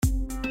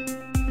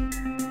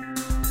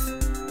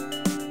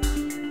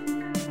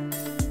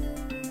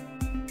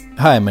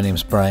Hi, my name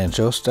is Brian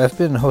Jost. I've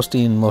been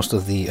hosting most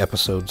of the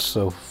episodes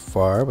so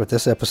far, but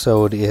this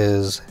episode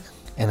is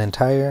an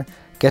entire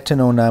Get to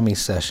Know NAMI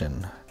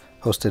session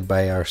hosted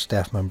by our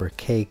staff member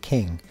Kay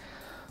King.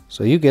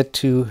 So you get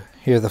to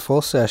hear the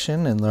full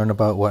session and learn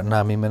about what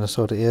NAMI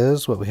Minnesota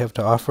is, what we have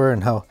to offer,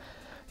 and how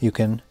you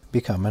can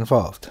become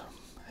involved.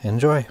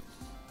 Enjoy.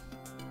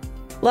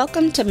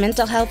 Welcome to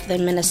Mental Health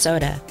in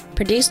Minnesota,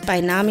 produced by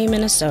NAMI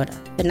Minnesota,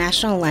 the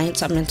National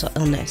Alliance on Mental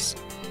Illness,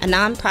 a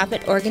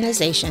nonprofit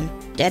organization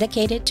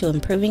dedicated to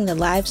improving the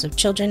lives of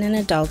children and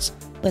adults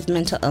with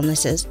mental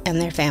illnesses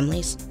and their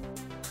families.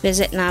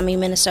 Visit NAMI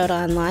Minnesota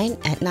online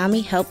at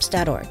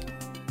namihelps.org.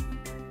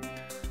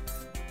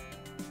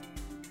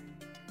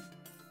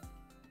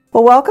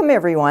 Well, welcome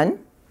everyone.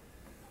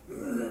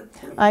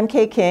 I'm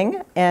Kay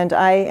King, and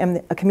I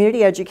am a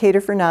community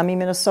educator for NAMI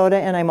Minnesota,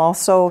 and I'm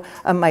also,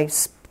 my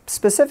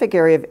specific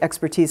area of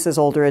expertise is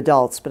older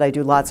adults, but I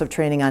do lots of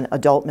training on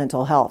adult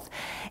mental health.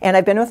 And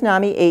I've been with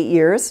NAMI 8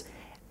 years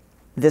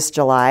this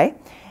July,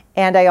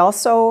 and I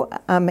also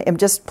am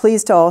just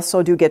pleased to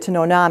also do Get to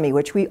Know NAMI,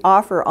 which we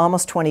offer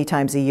almost 20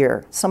 times a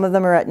year. Some of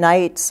them are at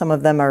night, some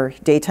of them are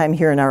daytime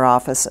here in our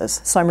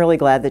offices. So I'm really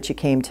glad that you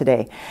came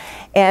today.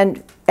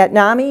 And at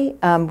NAMI,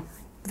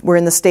 we're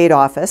in the state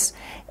office,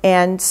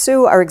 and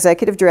Sue, our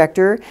executive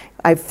director,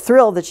 I'm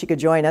thrilled that she could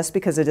join us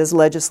because it is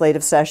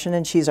legislative session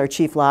and she's our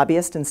chief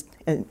lobbyist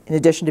in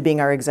addition to being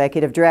our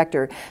executive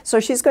director. So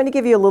she's going to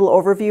give you a little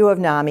overview of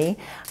NAMI.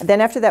 Then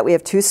after that we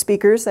have 2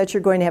 speakers that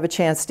you're going to have a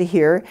chance to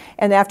hear.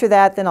 And after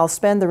that then I'll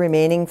spend the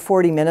remaining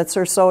 40 minutes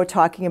or so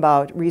talking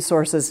about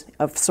resources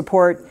of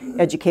support,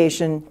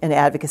 education, and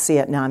advocacy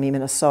at NAMI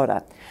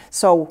Minnesota.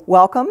 So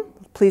welcome,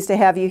 pleased to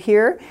have you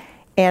here.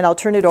 And I'll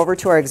turn it over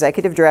to our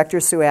executive director,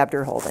 Sue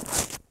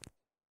Abderholden.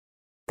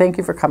 Thank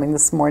you for coming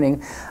this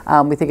morning.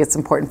 We think it's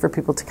important for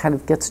people to kind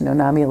of get to know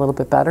NAMI a little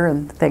bit better,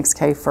 and thanks,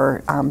 Kay,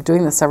 for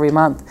doing this every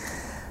month.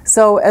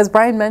 So as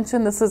Brian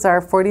mentioned, this is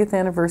our 40th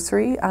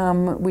anniversary.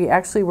 We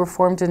actually were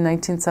formed in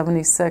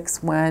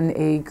 1976 when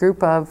a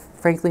group of,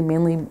 frankly,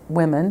 mainly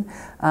women,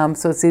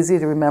 so it's easy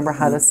to remember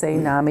how to say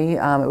NAMI.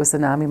 It was the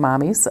NAMI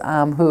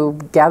Mommies who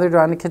gathered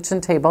around the kitchen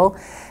table,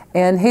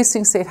 and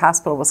Hastings State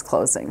Hospital was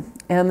closing.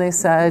 And they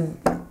said,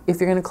 if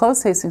you're going to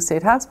close Hastings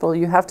State Hospital,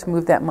 you have to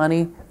move that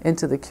money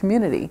into the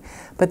community.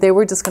 But they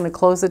were just going to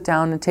close it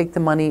down and take the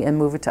money and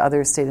move it to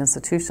other state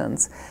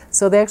institutions.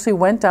 So they actually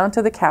went down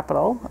to the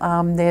Capitol.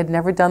 They had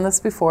never done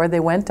this before. They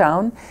went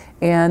down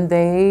and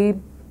they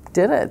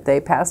did it. They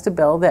passed a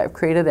bill that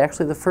created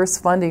actually the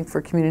first funding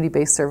for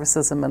community-based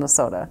services in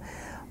Minnesota.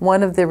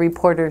 One of the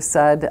reporters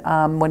said,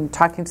 when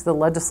talking to the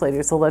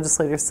legislator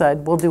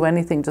said, we'll do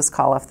anything, just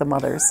call off the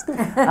mothers.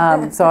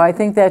 So I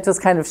think that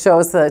just kind of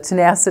shows the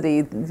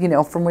tenacity,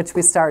 from which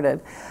we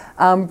started.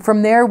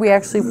 From there, we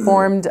actually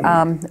formed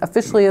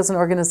officially as an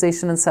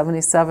organization in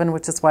 '77,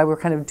 which is why we're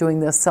kind of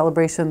doing this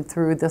celebration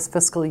through this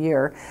fiscal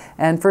year.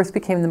 And first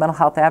became the Mental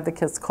Health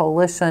Advocates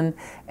Coalition,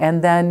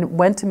 and then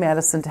went to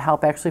Madison to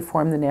help actually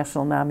form the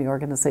National NAMI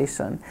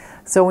organization.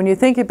 So when you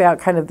think about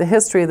kind of the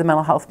history of the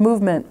mental health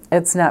movement,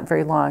 it's not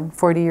very long.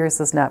 40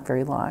 years is not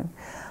very long.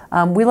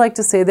 We like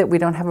to say that we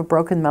don't have a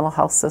broken mental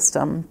health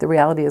system. The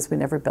reality is we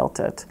never built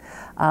it.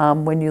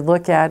 When you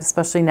look at,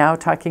 especially now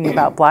talking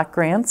about block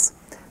grants,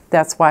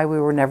 that's why we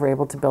were never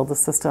able to build a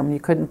system. You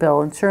couldn't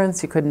bill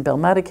insurance, you couldn't bill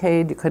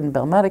Medicaid, you couldn't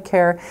bill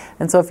Medicare,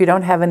 and so if you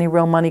don't have any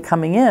real money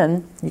coming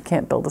in, you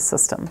can't build a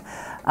system.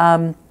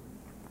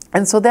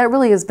 And so that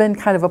really has been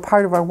kind of a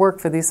part of our work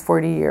for these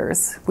 40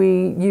 years.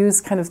 We use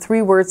kind of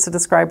 3 words to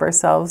describe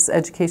ourselves: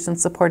 education,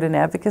 support, and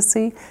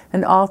advocacy,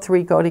 and all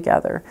 3 go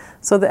together.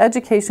 So the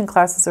education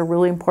classes are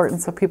really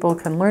important so people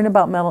can learn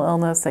about mental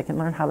illness, they can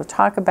learn how to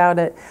talk about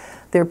it.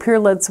 They're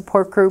peer-led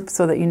support groups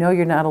so that you know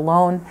you're not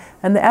alone.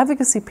 And the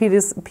advocacy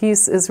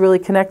piece is really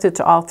connected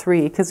to all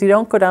 3, because you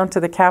don't go down to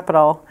the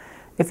Capitol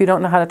if you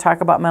don't know how to talk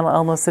about mental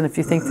illness and if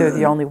you think they're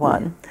the only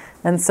one.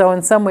 And so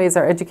in some ways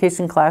our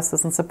education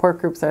classes and support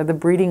groups are the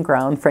breeding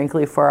ground,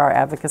 frankly, for our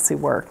advocacy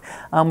work,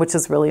 which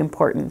is really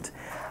important.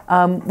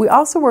 We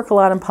also work a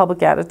lot on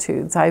public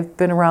attitudes. I've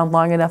been around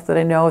long enough that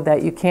I know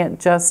that you can't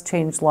just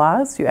change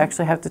laws, you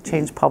actually have to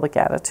change public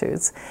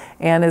attitudes.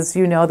 And as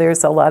you know,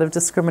 there's a lot of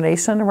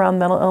discrimination around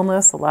mental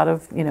illness, a lot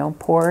of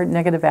poor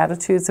negative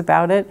attitudes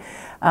about it.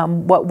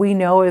 What we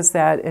know is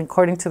that,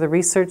 according to the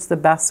research, the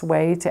best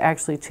way to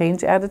actually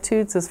change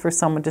attitudes is for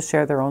someone to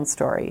share their own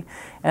story.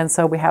 And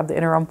so we have the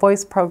Interim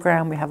Voice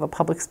program, we have a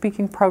public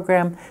speaking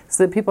program,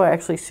 so that people are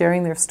actually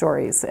sharing their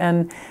stories.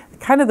 And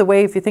kind of the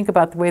way, if you think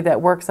about the way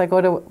that works, I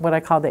go to what I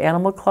call the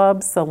animal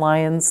clubs, the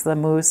lions, the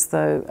moose,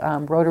 the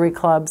Rotary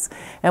clubs.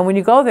 And when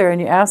you go there and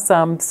you ask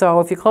them, so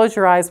if you close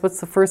your eyes, what's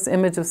the first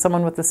image of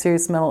someone with a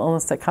serious mental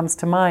illness that comes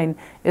to mind?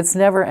 It's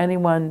never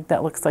anyone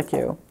that looks like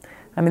you.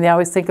 I mean, they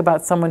always think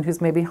about someone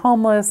who's maybe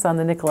homeless on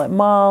the Nicollet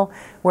Mall,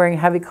 wearing a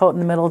heavy coat in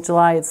the middle of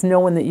July. It's no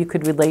one that you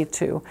could relate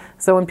to.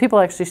 So when people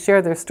actually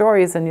share their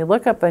stories and you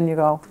look up and you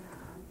go,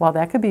 well,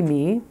 that could be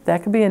me,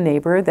 that could be a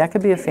neighbor, that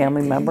could be a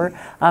family member.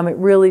 It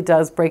really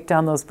does break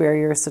down those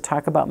barriers to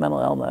talk about mental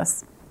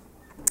illness.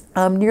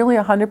 Nearly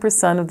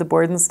 100% of the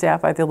board and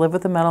staff either live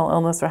with a mental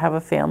illness or have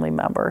a family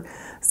member.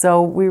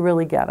 So we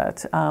really get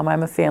it.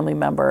 I'm a family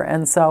member.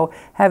 And so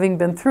having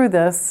been through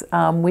this,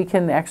 we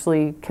can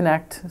actually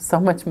connect so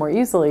much more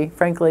easily,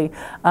 frankly,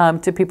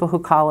 to people who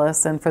call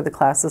us and for the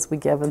classes we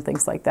give and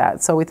things like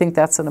that. So we think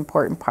that's an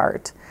important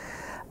part.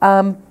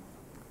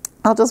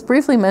 I'll just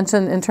briefly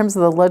mention in terms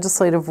of the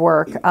legislative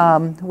work,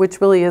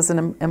 which really is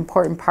an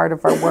important part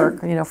of our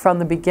work, from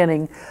the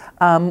beginning.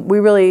 We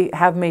really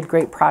have made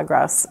great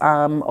progress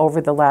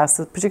over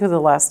particularly the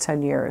last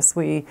 10 years.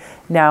 We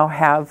now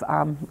have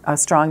a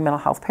strong mental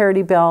health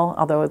parity bill,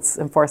 although its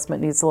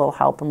enforcement needs a little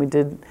help, and we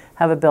did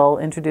have a bill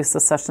introduced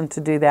this session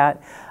to do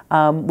that.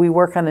 We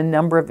work on a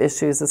number of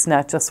issues. It's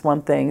not just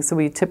one thing. So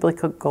we typically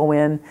could go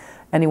in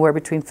anywhere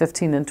between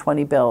 15 and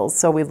 20 bills.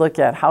 So we look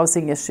at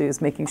housing issues,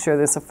 making sure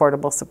there's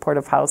affordable,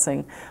 supportive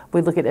housing.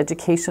 We look at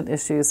education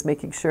issues,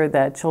 making sure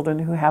that children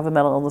who have a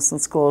mental illness in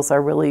schools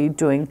are really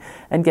doing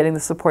and getting the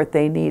support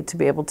they need to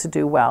be able to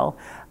do well.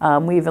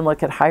 We even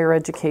look at higher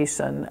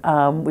education.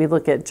 We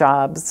look at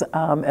jobs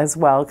as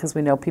well, because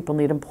we know people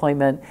need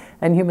employment.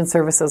 And human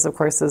services, of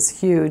course,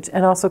 is huge,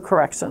 and also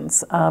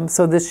corrections.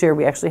 So this year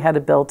we actually had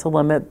a bill to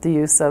limit the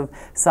use of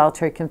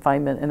solitary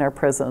confinement in our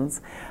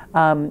prisons.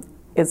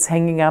 It's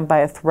hanging on by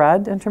a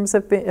thread in terms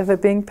of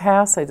it being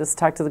passed. I just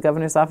talked to the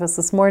governor's office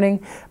this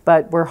morning,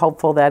 but we're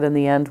hopeful that in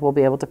the end we'll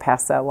be able to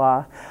pass that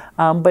law.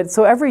 But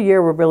so every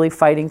year we're really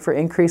fighting for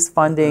increased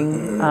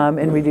funding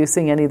and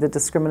reducing any of the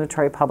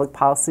discriminatory public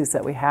policies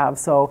that we have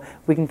so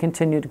we can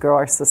continue to grow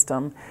our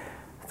system.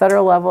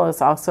 Federal level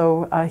is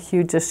also a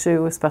huge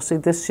issue, especially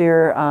this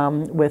year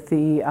with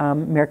the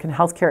American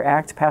Health Care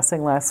Act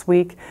passing last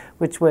week,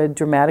 which would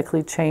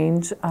dramatically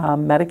change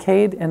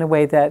Medicaid in a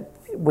way that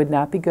would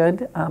not be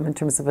good in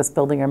terms of us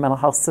building our mental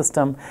health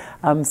system.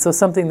 So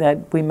something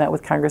that we met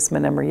with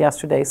Congressman Emmer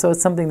yesterday. So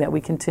it's something that we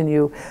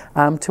continue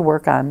to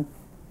work on.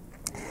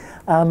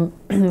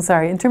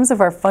 In terms of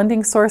our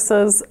funding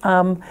sources,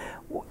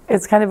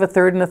 it's kind of a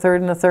third and a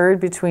third and a third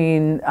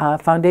between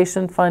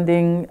foundation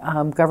funding,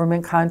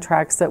 government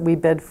contracts that we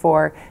bid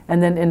for,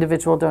 and then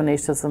individual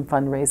donations and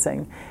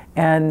fundraising.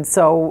 And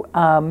so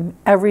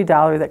every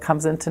dollar that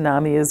comes into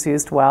NAMI is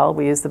used well.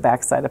 We use the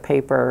backside of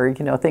paper,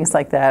 things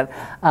like that,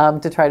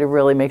 to try to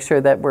really make sure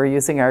that we're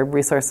using our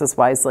resources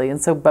wisely.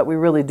 And so, but we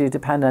really do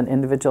depend on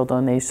individual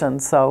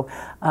donations. So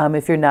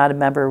if you're not a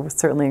member, we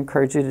certainly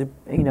encourage you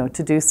to,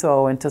 to do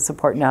so and to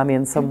support NAMI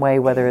in some way,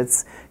 whether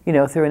it's,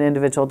 through an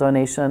individual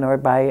donation or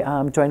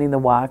by joining the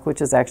walk,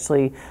 which is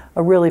actually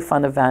a really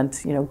fun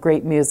event.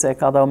 Great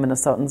music, although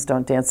Minnesotans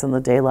don't dance in the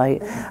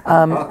daylight.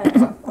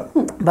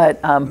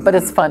 But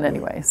it's fun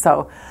anyway.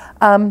 So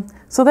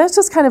that's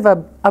just kind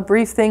of a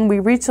brief thing. We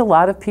reach a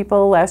lot of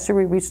people. Last year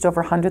we reached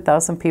over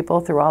 100,000 people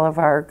through all of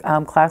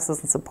our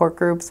classes and support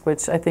groups,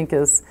 which I think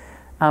is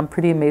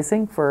pretty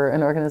amazing for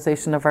an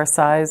organization of our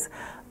size.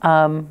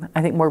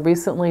 I think more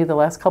recently, the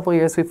last couple of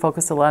years, we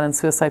focused a lot on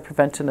suicide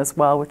prevention as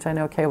well, which I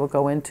know Kay will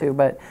go into,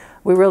 but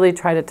we really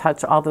try to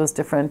touch all those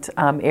different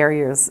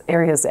areas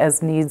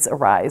as needs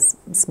arise.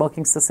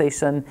 Smoking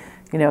cessation,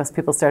 as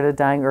people started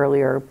dying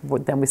earlier,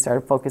 then we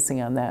started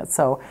focusing on that.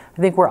 So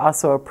I think we're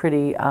also a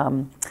pretty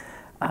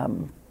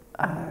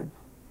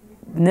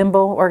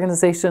nimble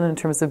organization in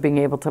terms of being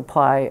able to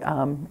apply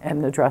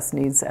and address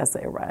needs as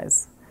they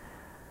arise.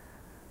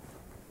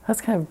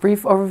 That's kind of a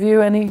brief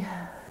overview. Any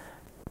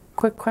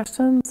quick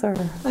questions, or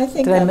I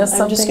think did I miss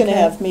something? I'm just going to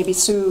have maybe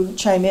Sue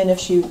chime in if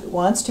she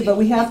wants to, but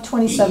we have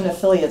 27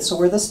 affiliates, so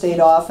we're the state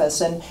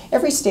office, and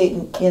every state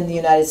in the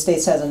United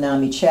States has a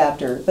NAMI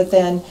chapter, but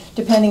then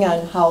depending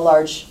on how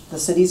large the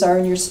cities are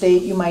in your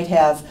state, you might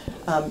have,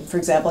 for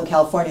example, in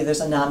California, there's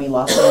a NAMI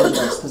Los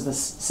Angeles, because the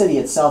city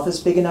itself is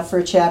big enough for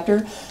a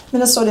chapter.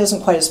 Minnesota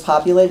isn't quite as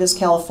populated as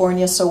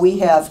California, so we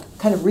have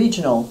kind of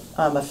regional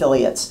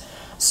affiliates.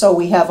 So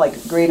we have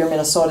like Greater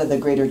Minnesota, the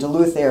Greater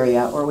Duluth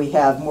area, or we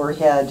have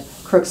Moorhead,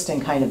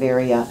 Crookston kind of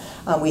area.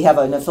 We have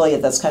an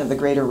affiliate that's kind of the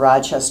Greater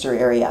Rochester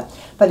area.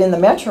 But in the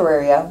metro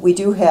area, we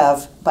do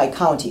have by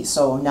county,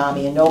 so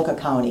NAMI Anoka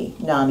County,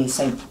 NAMI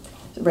St.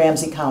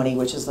 Ramsey County,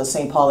 which is the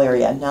St. Paul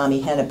area,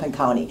 NAMI Hennepin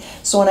County.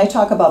 So when I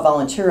talk about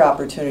volunteer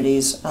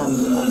opportunities,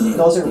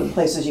 those are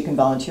places you can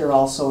volunteer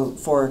also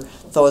for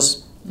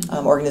those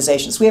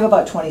organizations. We have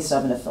about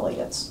 27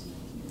 affiliates.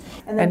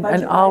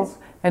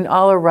 And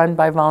all are run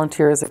by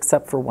volunteers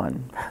except for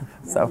one.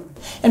 So.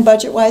 And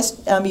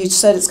budget-wise, you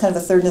said it's kind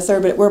of a third and a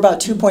third, but we're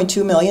about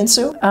 $2.2 million,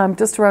 Sue?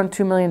 Just around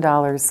 $2 million.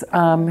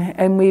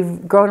 And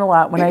we've grown a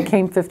lot. When I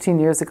came 15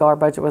 years ago, our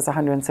budget was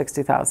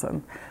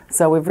 $160,000.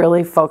 So we've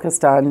really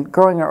focused on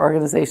growing our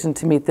organization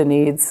to meet the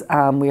needs.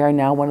 We are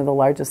now one of the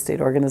largest state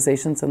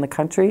organizations in the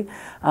country,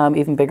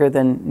 even bigger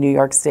than New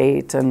York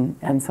State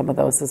and some of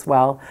those as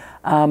well.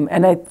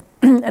 And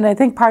I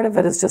think part of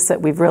it is just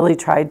that we've really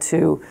tried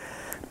to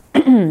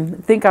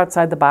think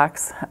outside the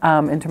box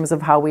in terms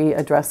of how we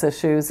address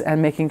issues,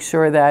 and making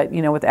sure that,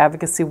 with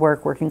advocacy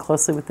work, working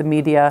closely with the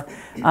media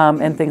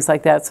and things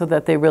like that, so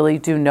that they really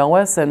do know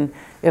us. And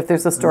if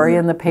there's a story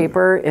in the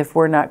paper, if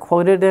we're not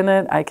quoted in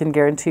it, I can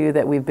guarantee you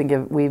that we've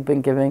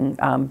been giving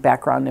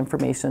background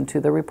information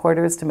to the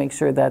reporters to make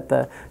sure that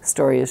the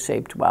story is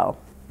shaped well.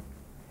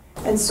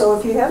 And so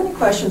if you have any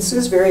questions,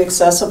 Sue's very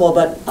accessible,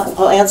 but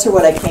I'll answer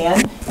what I can.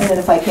 And then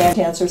if I can't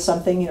answer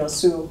something,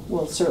 Sue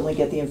will certainly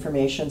get the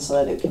information so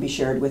that it can be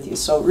shared with you.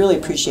 So really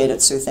appreciate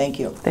it, Sue. Thank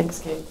you. Thanks,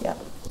 Kate. Yeah.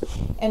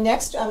 And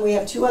next, we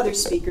have two other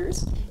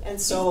speakers. And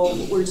so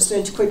we're just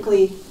going to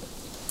quickly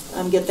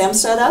get them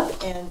set up.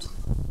 And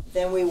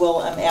then we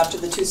will, after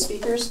the two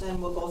speakers,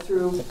 then we'll go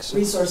through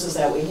resources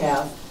that we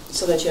have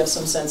so that you have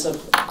some sense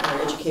of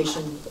our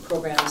education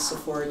program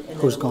support and then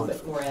a little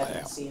bit more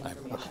advocacy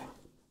information.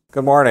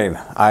 Good morning.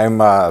 I'm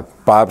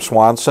Bob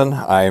Swanson.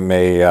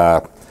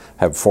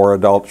 Have 4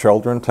 adult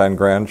children, 10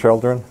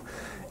 grandchildren,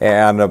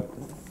 and a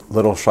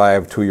little shy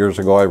of 2 years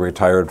ago I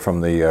retired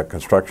from the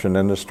construction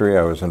industry.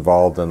 I was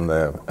involved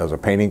as a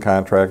painting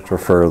contractor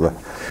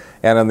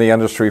and in the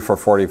industry for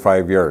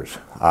 45 years.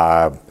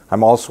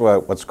 I'm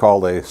also what's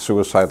called a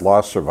suicide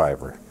loss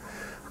survivor.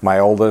 My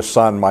oldest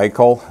son,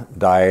 Michael,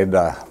 died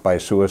by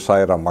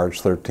suicide on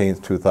March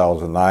 13th,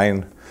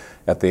 2009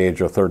 at the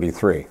age of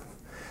 33.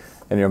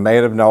 And you may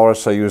have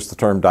noticed I used the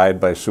term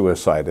died by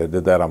suicide. I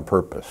did that on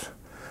purpose.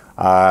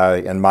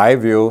 In my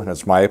view, and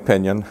it's my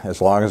opinion, as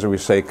long as we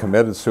say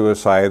committed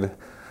suicide,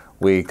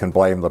 we can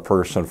blame the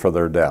person for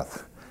their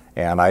death.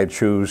 And I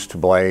choose to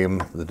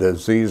blame the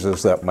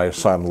diseases that my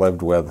son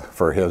lived with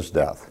for his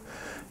death.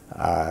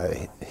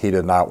 He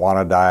did not want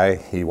to die.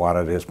 He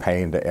wanted his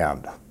pain to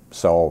end.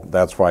 So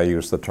that's why I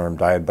use the term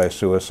died by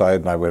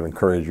suicide, and I would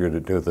encourage you to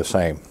do the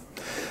same.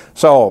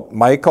 So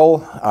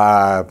Michael,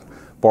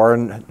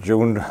 born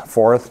June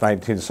 4th,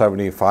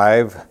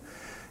 1975.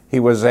 He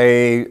was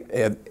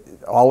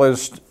all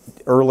his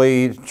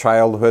early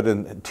childhood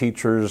and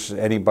teachers,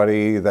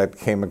 anybody that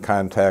came in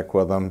contact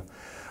with him,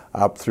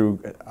 up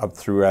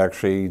through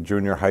actually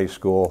junior high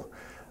school,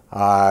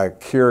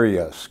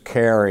 curious,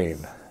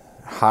 caring,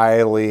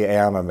 highly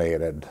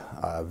animated,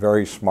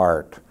 very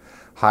smart,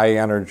 high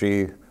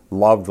energy,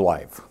 loved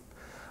life.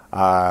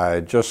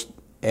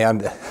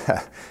 And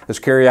his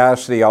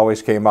curiosity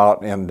always came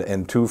out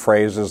in two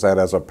phrases that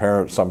as a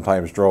parent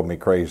sometimes drove me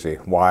crazy: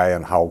 why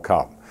and how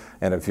come.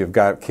 And if you've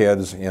got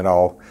kids,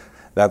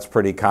 that's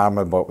pretty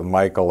common, but with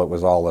Michael it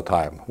was all the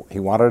time. He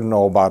wanted to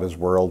know about his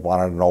world,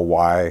 wanted to know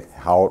why,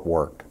 how it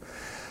worked.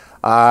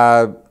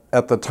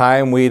 At the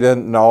time we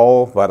didn't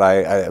know,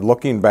 but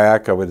looking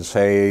back, I would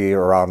say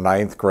around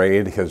 9th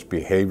grade his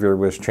behavior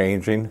was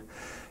changing.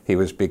 He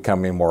was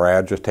becoming more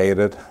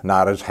agitated,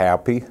 not as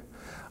happy.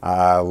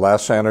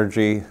 Less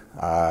energy,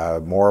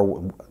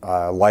 more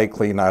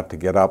likely not to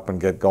get up and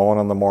get going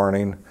in the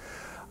morning.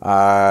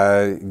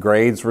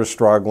 Grades were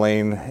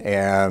struggling,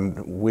 and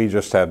we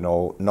just had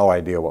no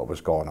idea what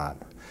was going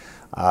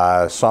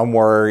on.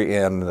 Somewhere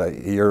in a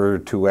year or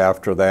two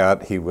after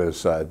that, he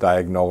was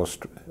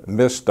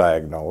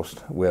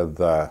misdiagnosed with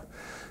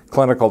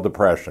clinical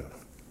depression.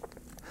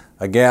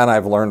 Again,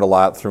 I've learned a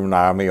lot through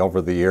NAMI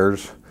over the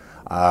years.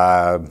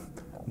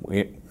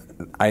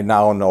 I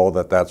now know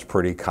that that's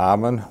pretty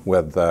common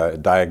with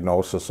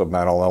diagnosis of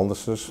mental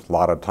illnesses. A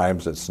lot of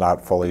times it's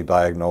not fully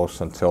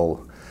diagnosed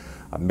until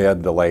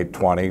mid to late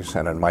 20s,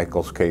 and in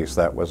Michael's case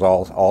that was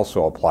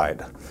also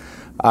applied.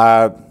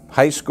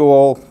 High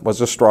school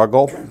was a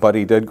struggle, but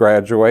he did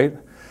graduate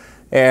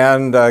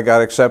and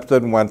got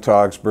accepted and went to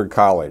Augsburg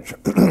College.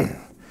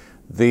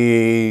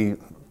 The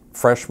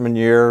freshman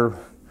year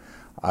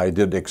I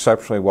did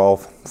exceptionally well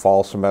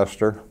fall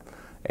semester.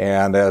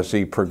 And as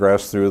he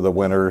progressed through the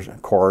winter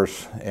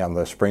course and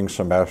the spring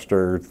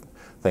semester,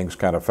 things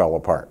kind of fell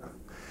apart.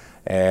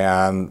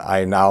 And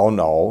I now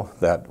know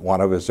that one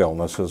of his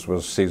illnesses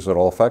was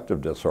seasonal affective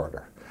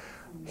disorder.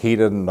 He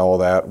didn't know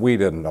that, we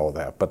didn't know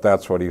that, but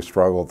that's what he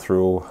struggled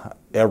through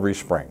every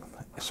spring.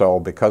 So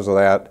because of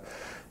that,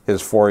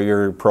 his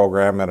 4-year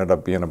program ended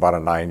up being about a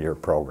 9-year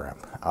program.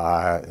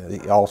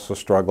 He also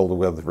struggled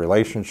with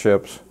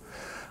relationships,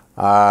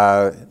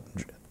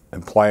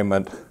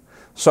 employment.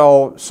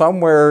 So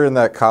somewhere in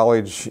that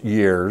college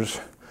years,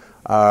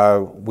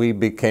 we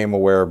became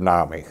aware of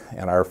NAMI.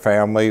 In our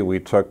family, we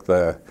took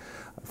the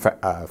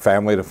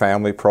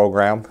family-to-family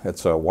program.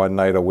 It's a 1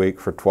 night a week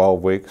for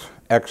 12 weeks.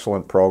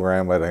 Excellent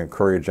program. I'd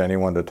encourage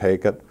anyone to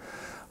take it.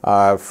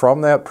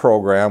 From that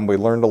program, we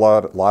learned a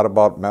lot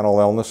about mental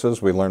illnesses.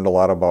 We learned a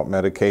lot about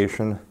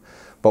medication.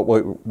 But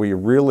what we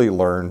really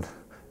learned,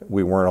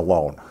 we weren't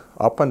alone.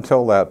 Up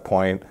until that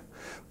point,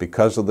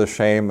 because of the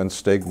shame and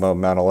stigma of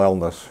mental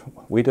illness,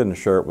 we didn't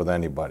share it with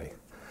anybody.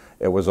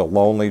 It was a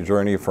lonely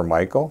journey for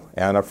Michael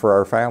and for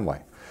our family.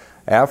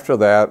 After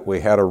that, we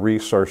had a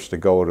resource to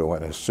go to,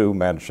 and as Sue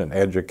mentioned,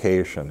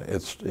 education.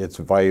 It's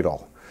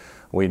vital.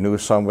 We knew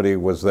somebody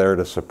was there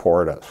to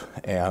support us,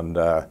 and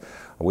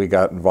we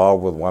got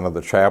involved with one of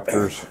the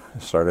chapters,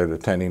 started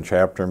attending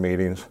chapter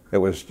meetings. It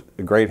was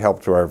a great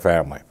help to our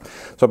family.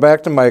 So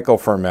back to Michael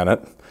for a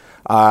minute.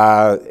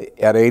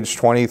 At age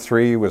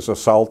 23, he was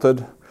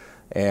assaulted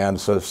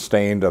and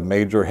sustained a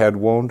major head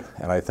wound,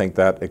 and I think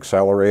that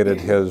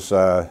accelerated his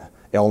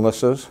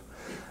illnesses.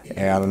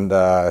 And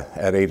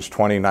at age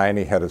 29,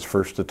 he had his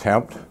first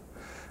attempt.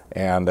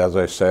 And as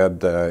I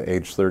said,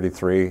 age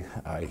 33,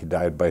 he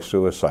died by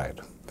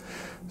suicide.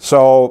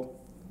 So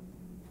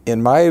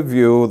in my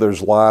view,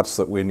 there's lots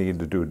that we need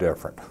to do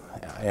different.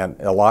 And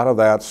a lot of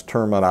that's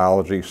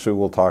terminology. Sue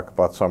will talk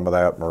about some of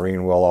that.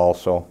 Maureen will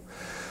also.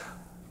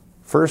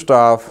 First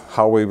off,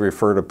 how we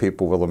refer to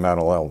people with a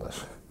mental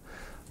illness.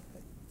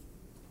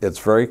 It's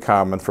very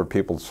common for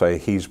people to say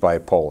he's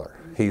bipolar,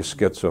 he's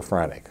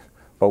schizophrenic.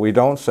 But we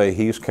don't say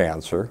he's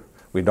cancer.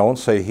 We don't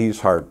say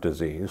he's heart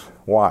disease.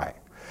 Why?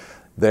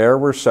 There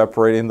we're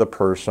separating the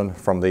person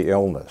from the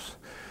illness.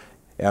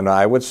 And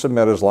I would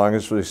submit, as long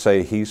as we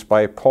say he's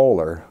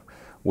bipolar,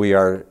 we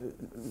are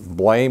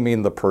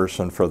blaming the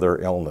person for their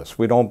illness.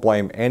 We don't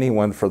blame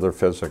anyone for their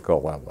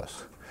physical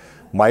illness.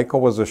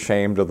 Michael was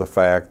ashamed of the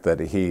fact that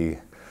he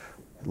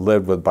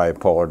lived with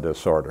bipolar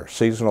disorder,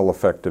 seasonal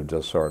affective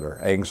disorder,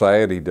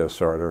 anxiety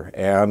disorder,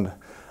 and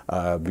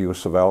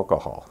abuse of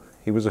alcohol.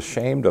 He was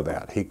ashamed of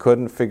that. He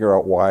couldn't figure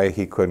out why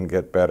he couldn't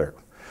get better.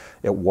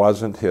 It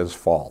wasn't his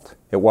fault.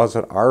 It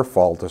wasn't our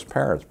fault as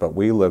parents, but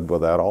we lived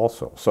with that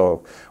also.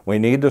 So we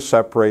need to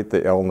separate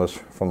the illness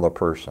from the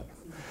person.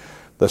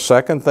 The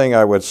second thing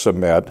I would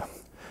submit,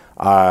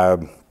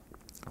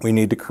 we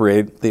need to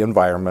create the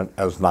environment,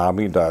 as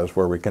NAMI does,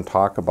 where we can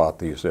talk about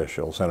these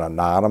issues in a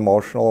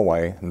non-emotional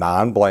way,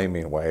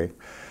 non-blaming way,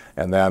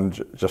 and then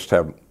just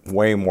have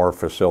way more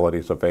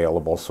facilities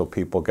available so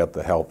people get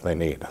the help they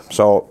need.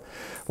 So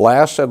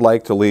last, I'd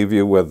like to leave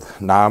you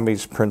with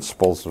NAMI's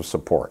principles of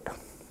support.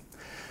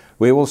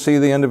 We will see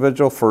the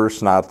individual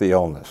first, not the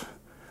illness.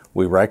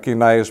 We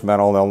recognize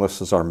mental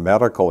illnesses are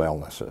medical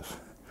illnesses.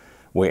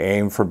 We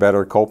aim for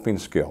better coping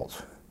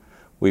skills.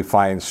 We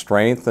find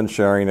strength in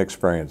sharing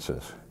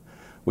experiences.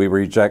 We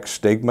reject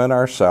stigma in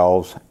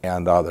ourselves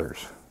and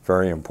others.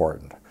 Very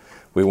important.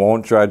 We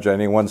won't judge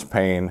anyone's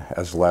pain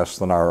as less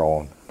than our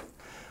own.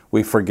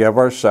 We forgive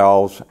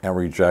ourselves and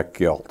reject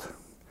guilt.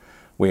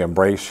 We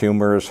embrace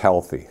humor as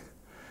healthy.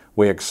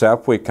 We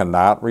accept we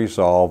cannot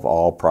resolve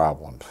all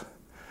problems.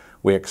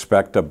 We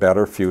expect a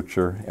better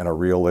future in a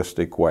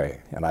realistic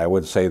way. And I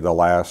would say the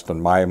last, in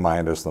my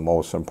mind, is the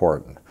most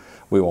important.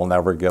 We will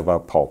never give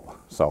up hope.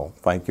 So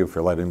thank you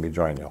for letting me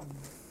join you.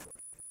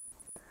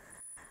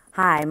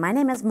 Hi, my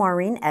name is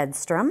Maureen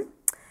Edstrom.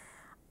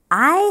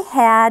 I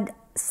had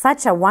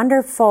such a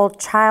wonderful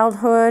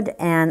childhood,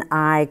 and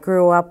I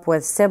grew up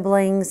with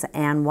siblings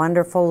and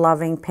wonderful,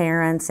 loving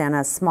parents in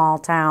a small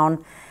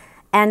town.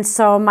 And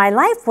so my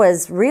life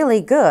was really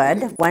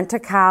good. Went to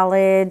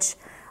college,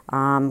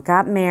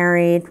 got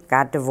married,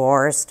 got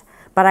divorced.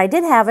 But I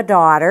did have a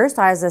daughter,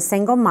 so I was a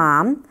single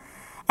mom.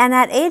 And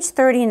at age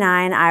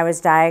 39, I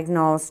was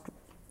diagnosed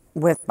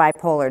with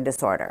bipolar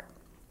disorder.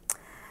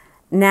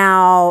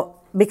 Now,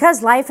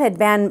 because life had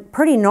been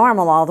pretty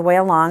normal all the way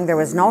along, there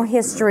was no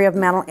history of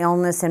mental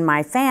illness in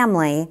my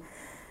family,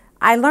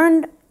 I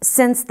learned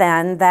since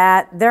then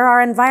that there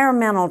are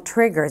environmental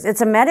triggers.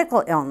 It's a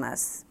medical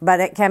illness,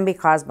 but it can be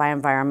caused by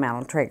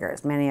environmental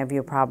triggers. Many of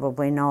you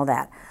probably know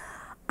that.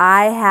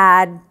 I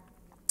had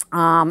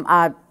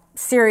a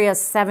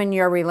serious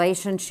 7-year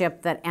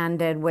relationship that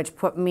ended, which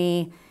put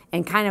me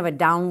in kind of a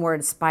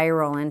downward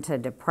spiral into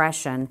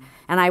depression.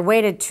 And I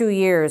waited 2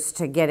 years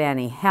to get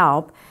any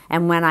help.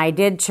 And when I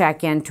did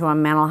check into a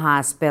mental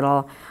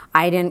hospital,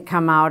 I didn't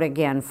come out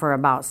again for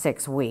about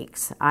 6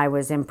 weeks. I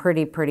was in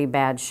pretty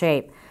bad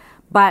shape.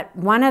 But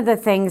one of the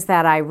things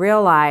that I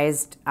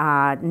realized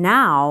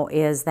now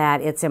is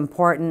that it's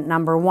important,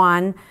 number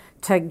one,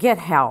 to get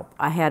help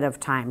ahead of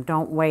time.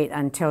 Don't wait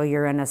until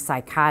you're in a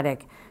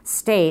psychotic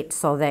state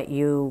so that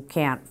you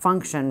can't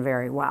function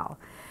very well.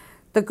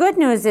 The good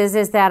news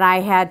is that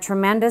I had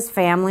tremendous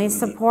family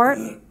support.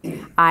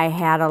 I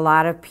had a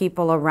lot of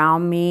people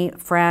around me,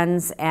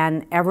 friends,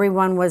 and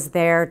everyone was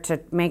there to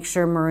make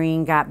sure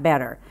Maureen got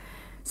better.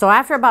 So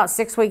after about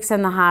 6 weeks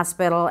in the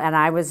hospital and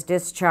I was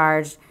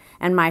discharged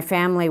and my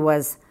family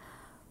was,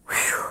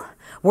 whew,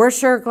 we're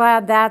sure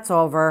glad that's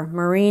over.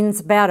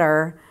 Maureen's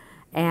better.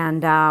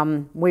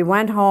 And we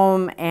went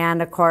home,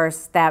 and of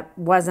course that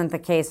wasn't the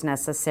case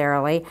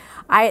necessarily.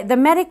 The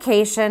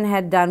medication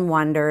had done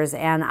wonders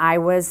and I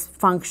was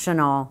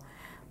functional,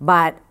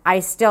 but I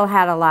still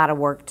had a lot of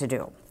work to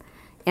do.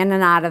 In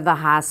and out of the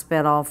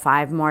hospital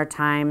 5 more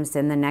times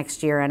in the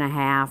next year and a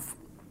half.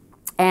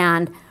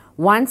 And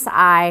once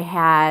I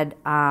had,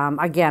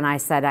 again, I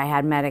said I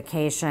had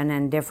medication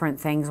and different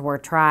things were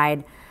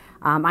tried.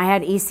 I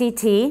had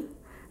ECT,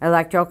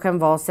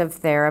 electroconvulsive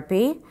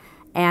therapy.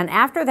 And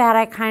after that,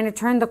 I kind of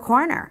turned the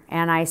corner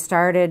and I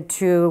started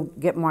to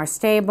get more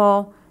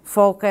stable,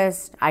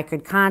 focused. I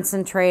could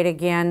concentrate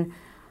again,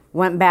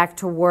 went back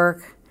to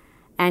work,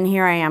 and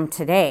here I am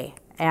today.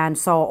 And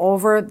so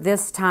over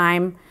this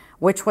time,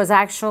 which was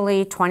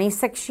actually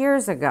 26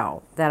 years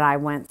ago that I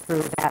went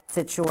through that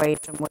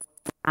situation with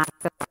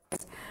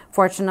hospitalized.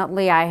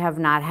 Fortunately, I have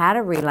not had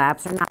a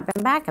relapse or not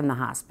been back in the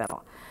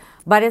hospital.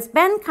 But it's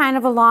been kind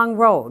of a long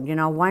road. You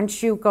know,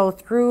 once you go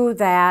through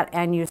that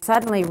and you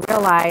suddenly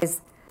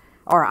realize,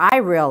 or I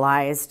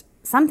realized,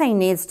 something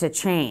needs to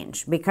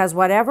change, because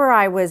whatever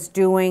I was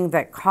doing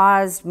that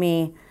caused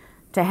me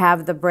to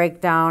have the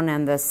breakdown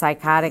and the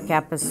psychotic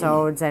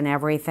episodes and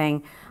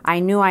everything, I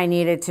knew I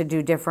needed to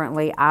do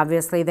differently.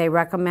 Obviously, they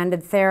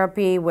recommended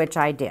therapy, which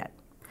I did.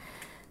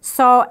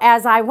 So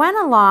as I went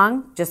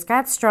along, just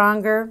got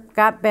stronger,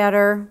 got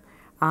better,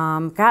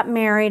 got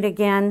married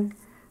again.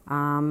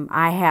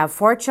 I have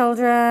 4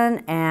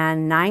 children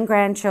and 9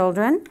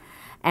 grandchildren,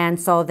 and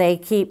so they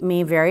keep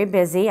me very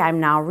busy. I'm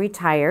now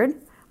retired.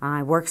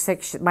 I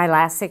worked my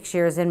last 6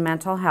 years in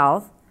mental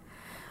health.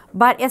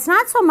 But it's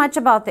not so much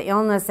about the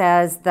illness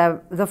as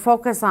the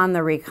focus on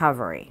the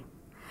recovery.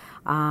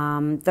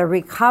 The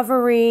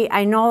recovery,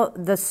 I know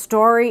the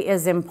story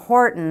is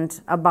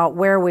important about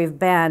where we've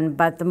been,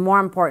 but the more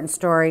important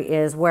story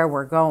is where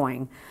we're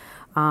going.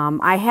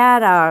 I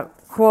had a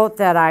quote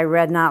that I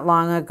read not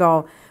long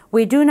ago: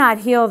 "We do not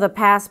heal the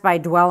past by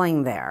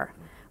dwelling there.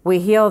 We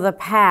heal the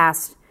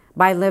past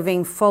by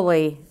living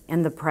fully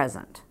in the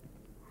present."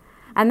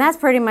 And that's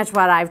pretty much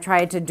what I've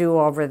tried to do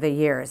over the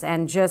years.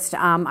 And just,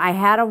 I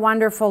had a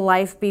wonderful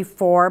life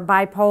before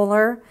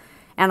bipolar,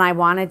 and I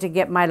wanted to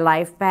get my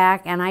life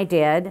back, and I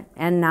did.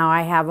 And now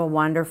I have a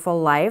wonderful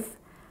life.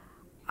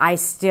 I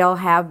still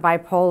have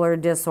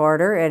bipolar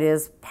disorder. It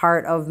is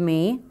part of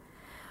me.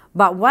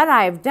 But what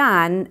I've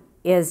done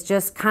is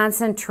just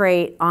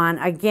concentrate on,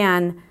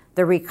 again,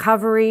 the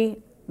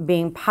recovery,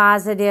 being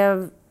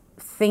positive,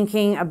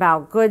 thinking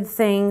about good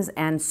things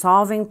and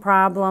solving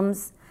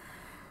problems.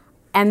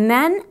 And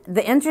then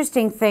the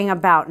interesting thing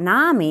about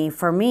NAMI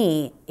for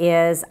me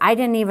is I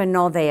didn't even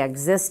know they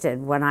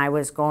existed when I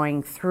was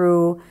going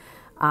through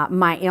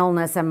my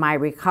illness and my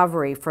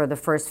recovery for the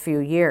first few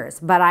years.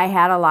 But I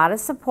had a lot of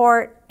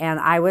support, and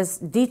I was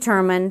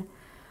determined.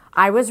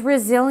 I was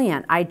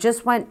resilient. I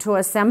just went to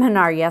a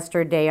seminar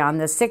yesterday on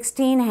the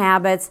 16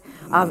 habits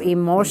of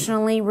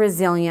emotionally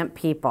resilient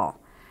people.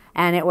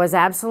 And it was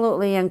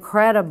absolutely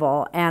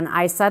incredible. And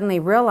I suddenly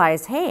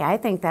realized, hey, I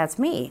think that's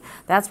me.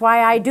 That's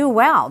why I do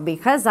well,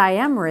 because I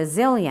am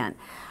resilient.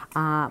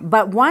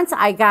 But once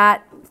I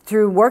got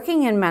through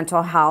working in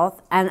mental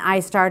health and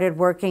I started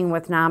working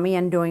with NAMI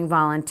and doing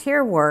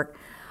volunteer work,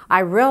 I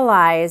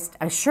realized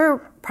I sure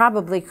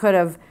probably could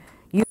have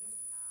used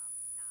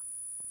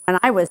when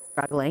I was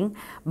struggling.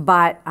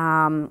 But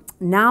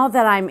now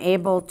that I'm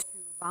able to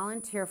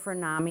volunteer for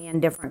NAMI in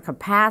different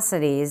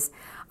capacities,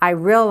 I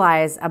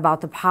realize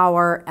about the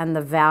power and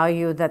the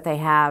value that they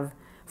have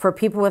for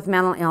people with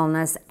mental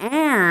illness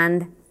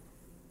and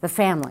the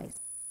families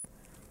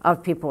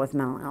of people with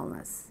mental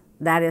illness.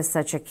 That is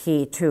such a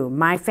key too.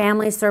 My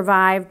family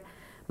survived.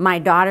 My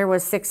daughter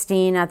was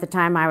 16 at the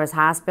time I was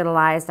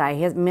hospitalized. I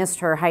missed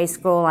her high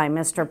school. I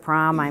missed her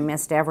prom. I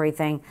missed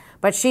everything.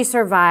 But she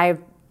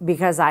survived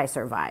because I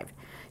survived.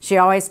 She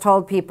always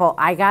told people,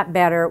 I got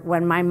better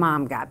when my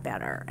mom got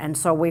better. And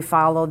so we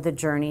followed the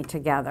journey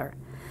together.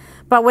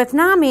 But with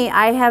NAMI,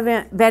 I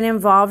have been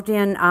involved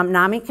in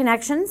NAMI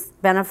Connections,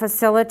 been a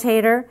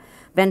facilitator,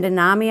 been to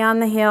NAMI on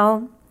the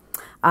Hill,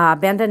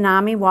 been to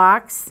NAMI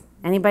Walks.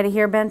 Anybody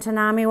here been to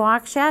NAMI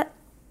Walks yet?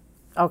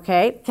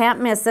 Okay, can't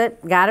miss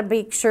it. Got to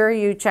be sure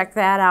you check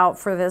that out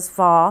for this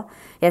fall.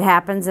 It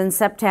happens in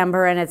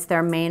September, and it's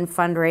their main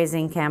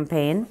fundraising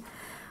campaign.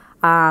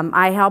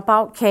 I help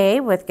out Kay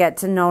with Get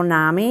to Know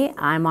NAMI.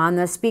 I'm on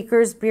the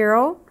Speakers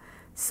Bureau.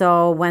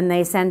 So when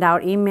they send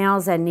out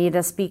emails and need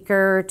a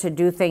speaker to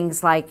do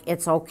things like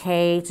it's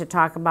okay to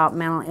talk about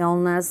mental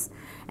illness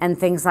and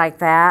things like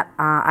that,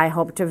 I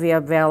hope to be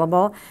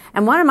available.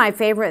 And one of my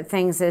favorite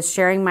things is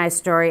sharing my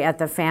story at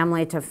the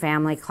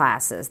family-to-family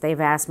classes. They've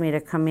asked me to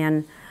come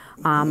in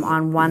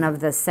on one of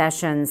the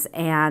sessions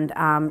and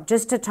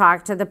just to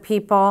talk to the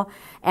people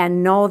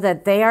and know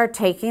that they are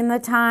taking the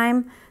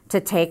time to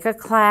take a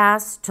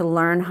class to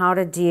learn how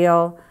to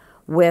deal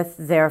with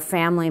their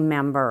family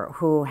member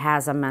who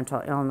has a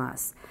mental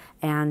illness.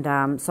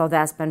 And so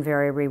that's been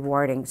very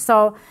rewarding.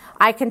 So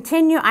I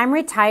continue. I'm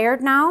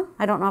retired now.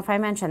 I don't know if I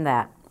mentioned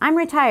that. I'm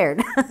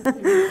retired.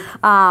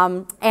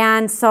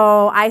 And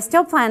so I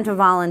still plan to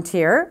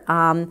volunteer.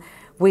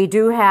 We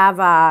do have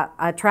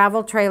a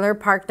travel trailer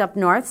parked up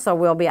north, so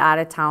we'll be out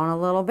of town a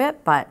little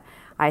bit, but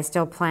I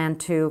still plan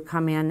to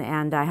come in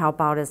and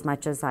help out as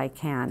much as I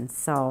can.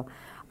 So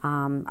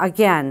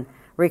again,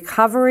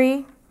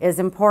 recovery is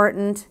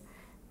important.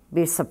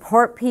 We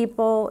support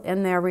people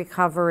in their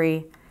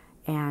recovery,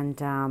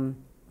 and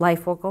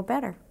life will go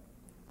better.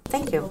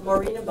 Thank you. Well,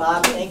 Maureen and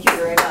Bob, thank you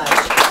very much.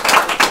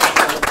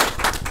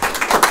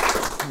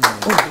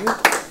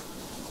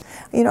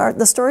 You know,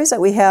 the stories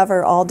that we have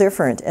are all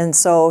different, and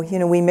so, you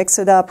know, we mix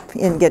it up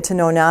in Get to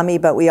Know NAMI,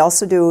 but we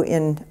also do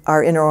in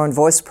our In Our Own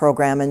Voice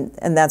program,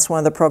 and that's one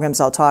of the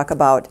programs I'll talk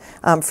about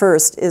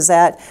first, is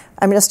that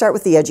I'm going to start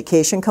with the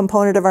education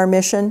component of our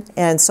mission.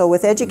 And so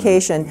with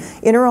education,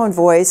 In Our Own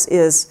Voice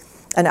is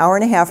an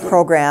hour-and-a-half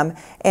program,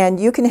 and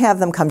you can have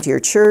them come to your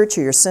church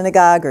or your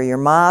synagogue or your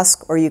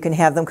mosque, or you can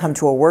have them come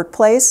to a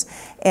workplace,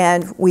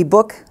 and we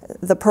book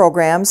the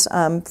programs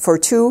for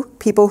two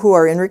people who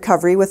are in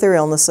recovery with their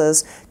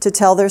illnesses to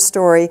tell their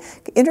story,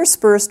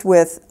 interspersed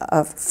with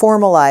a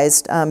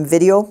formalized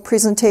video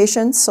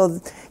presentation.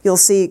 So you'll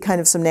see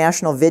kind of some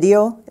national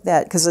video,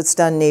 that because it's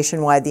done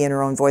nationwide, the In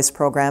Her Own Voice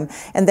program,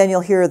 and then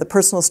you'll hear the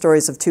personal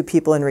stories of two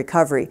people in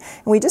recovery.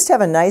 And we just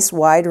have a nice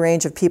wide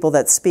range of people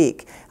that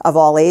speak, of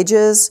all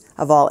ages,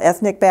 of all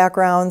ethnic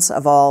backgrounds,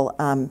 of all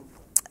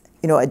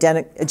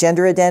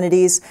gender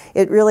identities.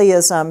 It really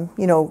is,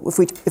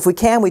 if we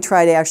can, we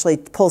try to actually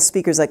pull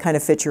speakers that kind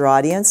of fit your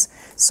audience.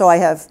 So I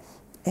have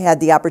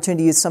had the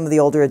opportunity to use some of the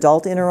older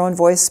adult In Her Own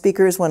Voice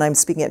speakers when I'm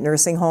speaking at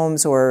nursing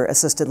homes or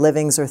assisted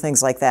livings or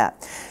things like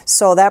that.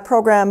 So that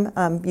program,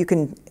 you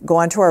can go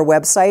onto our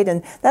website,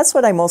 and that's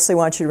what I mostly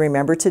want you to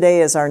remember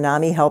today is our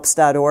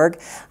NAMIhelps.org.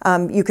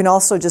 You can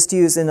also just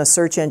use in a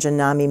search engine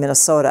NAMI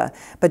Minnesota.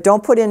 But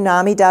don't put in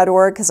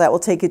NAMI.org because that will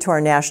take you to our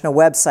national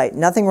website.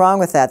 Nothing wrong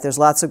with that. There's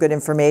lots of good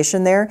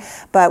information there.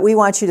 But we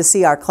want you to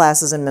see our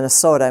classes in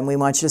Minnesota, and we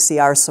want you to see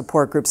our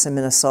support groups in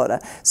Minnesota.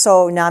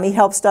 So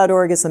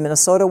NAMIhelps.org is the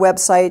Minnesota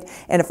website.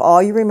 And if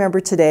all you remember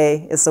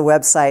today is the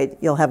website,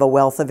 you'll have a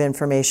wealth of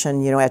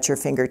information, at your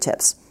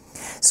fingertips.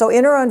 So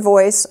In Her Own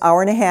Voice,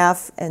 hour and a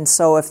half, and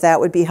so if that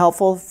would be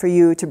helpful for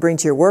you to bring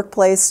to your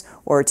workplace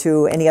or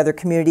to any other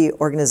community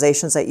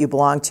organizations that you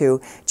belong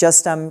to,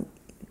 just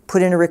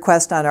put in a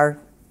request on our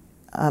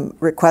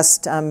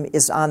request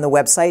is on the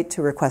website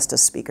to request a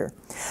speaker.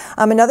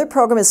 Another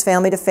program is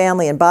Family to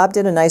Family, and Bob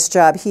did a nice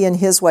job. He and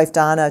his wife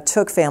Donna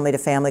took Family to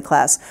Family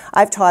class.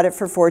 I've taught it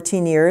for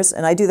 14 years,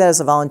 and I do that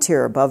as a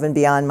volunteer above and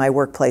beyond my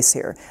workplace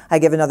here. I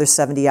give another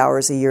 70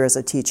 hours a year as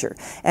a teacher,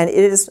 and it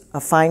is a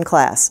fine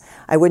class.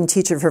 I wouldn't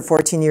teach it for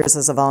 14 years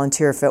as a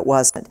volunteer if it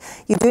wasn't.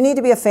 You do need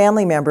to be a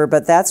family member,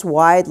 but that's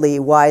widely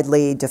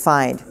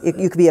defined.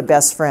 You could be a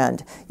best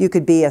friend. You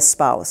could be a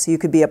spouse. You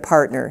could be a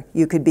partner.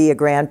 You could be a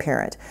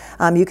grandparent.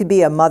 You could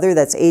be a mother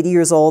that's 80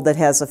 years old that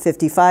has a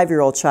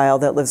 55-year-old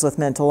child that lives with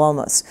mental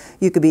illness.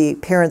 You could be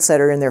parents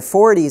that are in their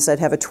 40s that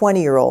have a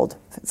 20-year-old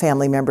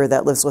family member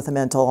that lives with a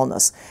mental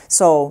illness.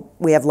 So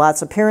we have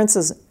lots of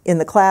parents in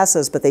the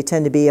classes, but they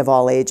tend to be of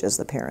all ages,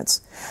 the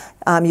parents.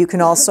 You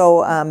can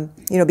also,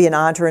 be an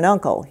aunt or an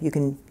uncle. You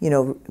can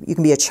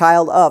be a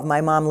child of.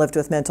 My mom lived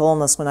with mental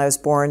illness when I was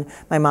born.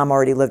 My mom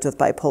already lived with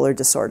bipolar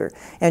disorder,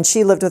 and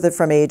she lived with it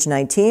from age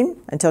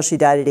 19 until she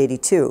died at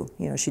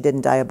 82. She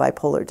didn't die of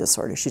bipolar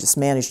disorder. She just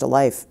managed a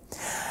life.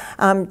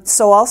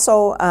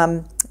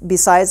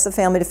 Besides the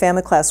Family to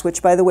Family class,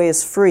 which by the way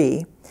is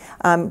free,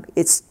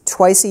 it's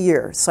twice a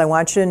year. So I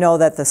want you to know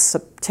that the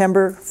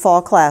September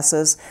fall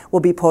classes will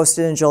be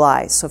posted in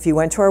July. So if you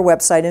went to our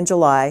website in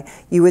July,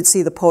 you would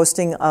see the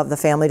posting of the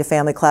Family to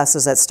Family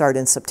classes that start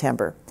in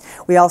September.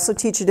 We also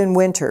teach it in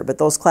winter, but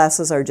those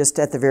classes are just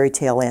at the very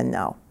tail end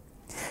now.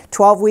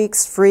 12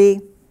 weeks,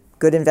 free,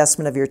 good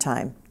investment of your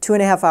time.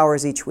 2.5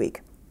 hours each week.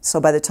 So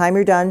by the time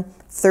you're done,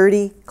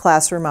 30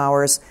 classroom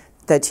hours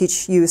that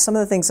teach you some of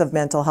the things of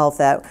mental health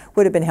that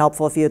would have been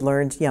helpful if you had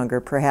learned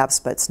younger, perhaps,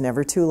 but it's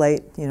never too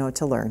late,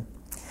 to learn.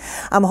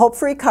 Hope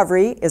for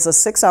Recovery is a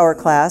 6-hour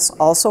class,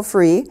 also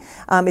free.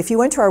 If you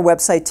went to our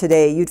website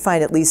today, you'd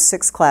find at least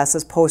 6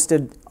 classes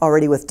posted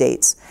already with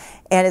dates.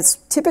 And it's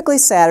typically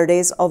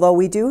Saturdays, although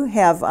we do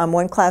have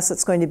one class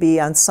that's going to be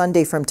on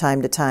Sunday from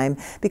time to time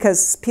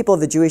because people of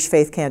the Jewish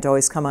faith can't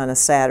always come on a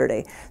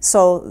Saturday.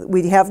 So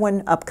we have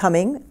one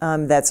upcoming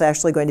that's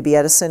actually going to be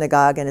at a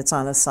synagogue, and it's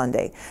on a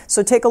Sunday.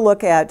 So take a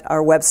look at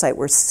our website.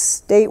 We're a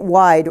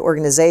statewide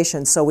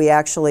organization, so we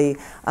actually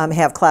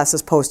have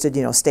classes posted,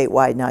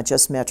 statewide, not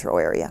just metro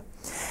area.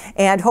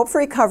 And Hope for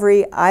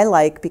Recovery I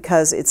like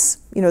because it's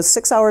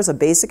 6 hours of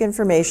basic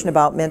information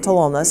about mental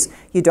illness.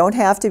 You don't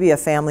have to be a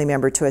family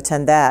member to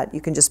attend that. You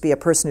can just be a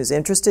person who's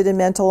interested in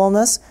mental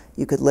illness.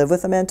 You could live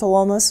with a mental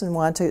illness and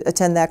want to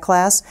attend that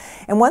class.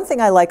 And one thing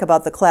I like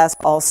about the class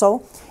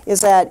also is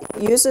that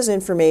it uses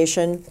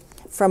information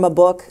from a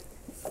book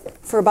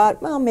for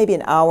about, maybe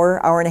an hour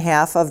and a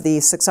half of the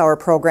 6-hour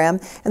program.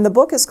 And the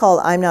book is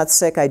called I'm Not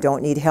Sick, I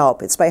Don't Need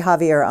Help. It's by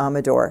Javier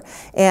Amador.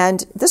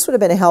 And this would have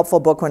been a helpful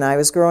book when I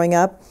was growing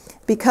up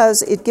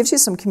because it gives you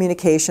some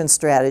communication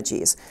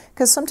strategies.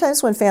 Because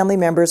sometimes when family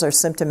members are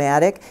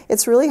symptomatic,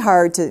 it's really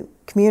hard to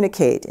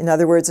communicate. In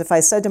other words, if I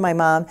said to my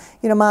mom,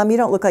 Mom, you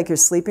don't look like you're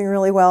sleeping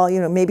really well,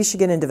 maybe you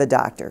should get into the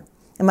doctor.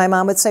 And my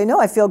mom would say,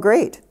 no, I feel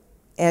great.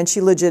 And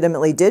she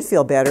legitimately did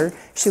feel better.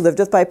 She lived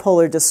with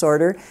bipolar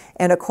disorder.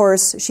 And of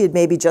course, she had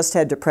maybe just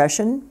had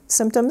depression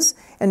symptoms.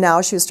 And now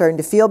she was starting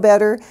to feel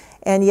better.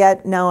 And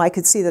yet now I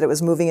could see that it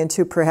was moving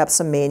into perhaps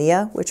some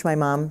mania, which my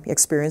mom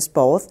experienced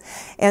both.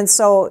 And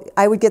so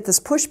I would get this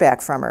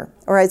pushback from her.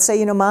 Or I'd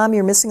say, Mom,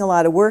 you're missing a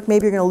lot of work.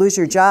 Maybe you're going to lose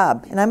your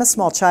job. And I'm a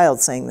small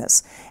child saying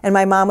this. And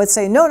my mom would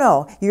say,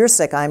 no, you're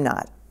sick. I'm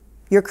not.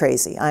 You're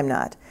crazy. I'm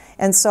not.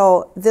 And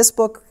so this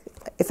book,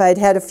 if I'd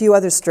had a few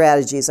other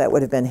strategies, that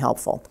would have been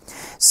helpful.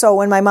 So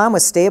when my mom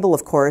was stable,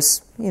 of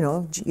course,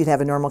 you'd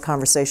have a normal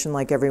conversation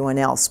like everyone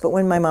else. But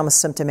when my mom was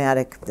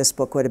symptomatic, this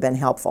book would have been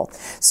helpful.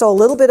 So a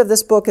little bit of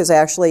this book is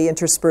actually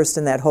interspersed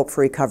in that Hope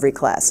for Recovery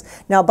class.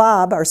 Now,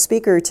 Bob, our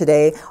speaker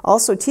today,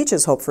 also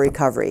teaches Hope for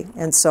Recovery.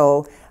 And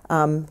so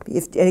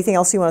If anything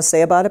else you want to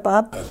say about it,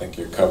 Bob? I think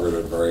you covered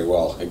it very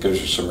well. It gives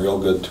you some real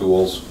good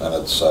tools, and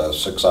it's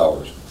 6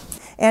 hours.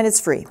 And it's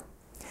free.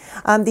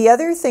 The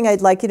other thing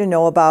I'd like you to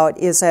know about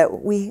is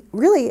that we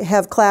really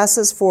have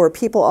classes for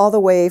people all the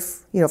way,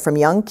 from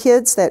young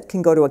kids that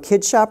can go to a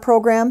Kid Shop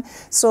program.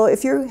 So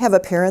if you have a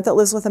parent that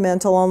lives with a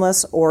mental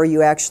illness, or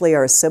you actually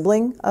are a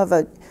sibling of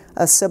a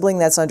sibling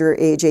that's under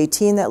age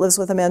 18 that lives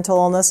with a mental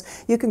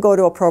illness, you can go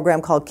to a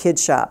program called Kid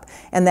Shop.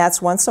 And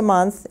that's once a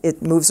month.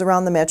 It moves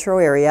around the metro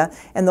area,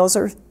 and those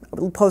are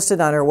posted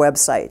on our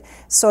website.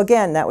 So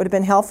again, that would have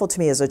been helpful to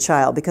me as a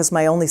child because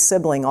my only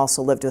sibling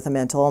also lived with a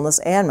mental illness,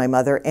 and my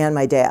mother and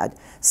my dad.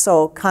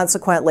 So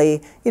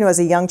consequently, as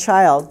a young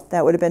child,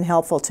 that would have been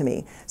helpful to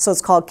me. So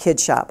it's called Kid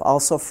Shop,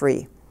 also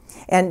free.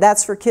 And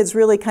that's for kids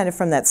really kind of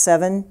from that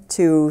 7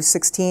 to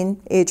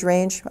 16 age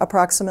range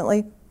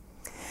approximately.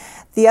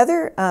 The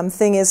other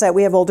thing is that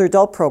we have older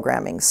adult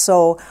programming.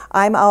 So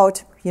I'm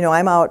out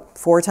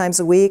 4 times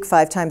a week,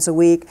 5 times a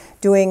week,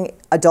 doing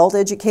adult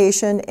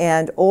education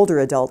and older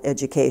adult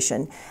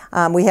education.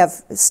 We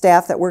have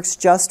staff that works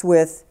just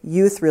with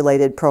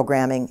youth-related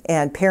programming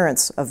and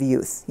parents of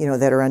youth,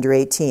 that are under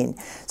 18.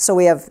 So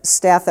we have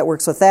staff that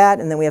works with that,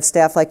 and then we have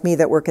staff like me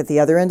that work at the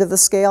other end of the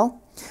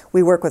scale.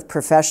 We work with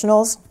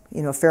professionals.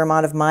 A fair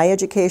amount of my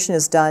education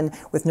is done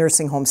with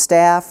nursing home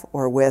staff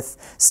or with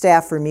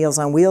staff for Meals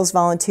on Wheels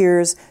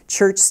volunteers,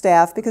 church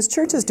staff, because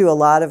churches do a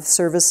lot of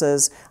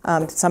services.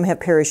 Some have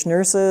parish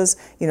nurses,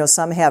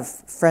 some have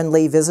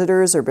friendly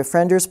visitors or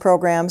befrienders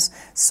programs.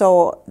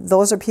 So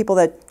those are people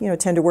that,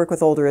 tend to work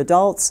with older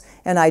adults,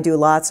 and I do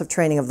lots of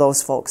training of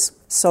those folks.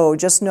 So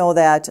just know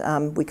that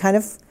we kind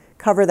of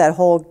cover that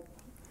whole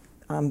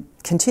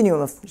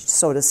continuum,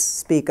 so to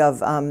speak,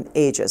 of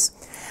ages.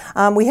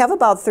 We have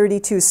about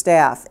 32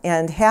 staff,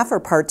 and half are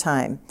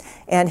part-time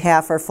and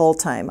half are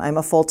full-time. I'm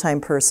a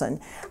full-time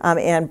person,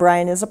 and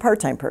Brian is a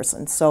part-time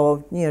person,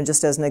 so,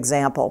 just as an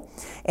example.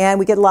 And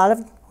we get a lot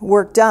of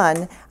work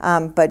done,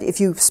 but if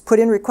you put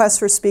in requests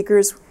for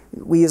speakers,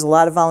 we use a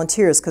lot of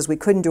volunteers because we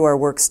couldn't do our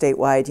work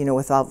statewide,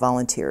 without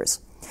volunteers.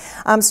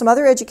 Some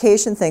other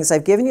education things.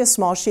 I've given you a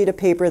small sheet of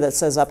paper that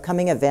says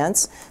upcoming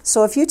events.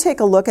 So if you take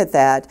a look at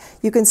that,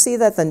 you can see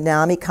that the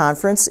NAMI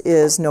conference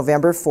is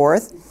November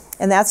 4th.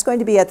 And that's going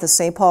to be at the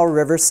St. Paul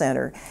River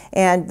Center.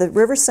 And the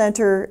River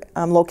Center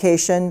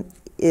location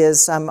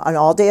is an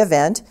all-day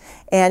event,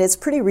 and it's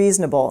pretty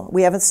reasonable.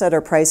 We haven't set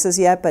our prices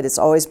yet, but it's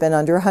always been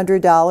under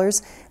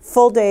 $100.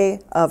 Full day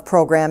of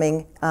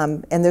programming,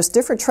 and there's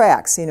different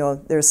tracks.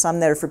 There's some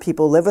that are for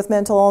people who live with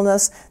mental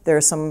illness. There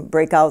are some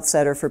breakouts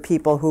that are for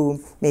people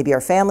who maybe are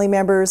family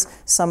members.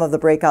 Some of the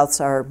breakouts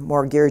are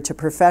more geared to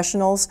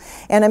professionals.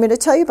 And I'm going to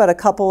tell you about a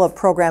couple of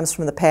programs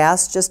from the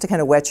past, just to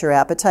kind of whet your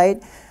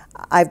appetite.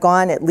 I've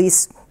gone at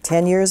least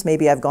 10 years,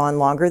 maybe I've gone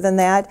longer than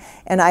that,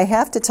 and I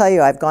have to tell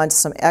you I've gone to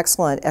some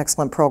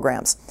excellent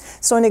programs.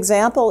 So an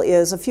example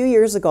is a few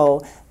years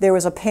ago there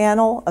was a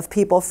panel of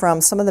people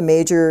from some of the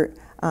major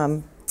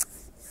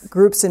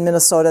groups in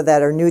Minnesota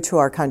that are new to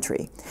our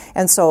country.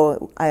 And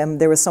so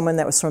there was someone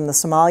that was from the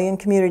Somalian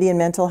community in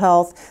mental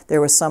health,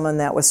 there was someone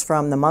that was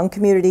from the Hmong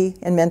community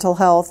in mental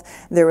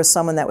health, there was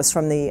someone that was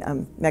from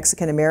the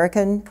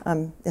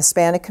Mexican-American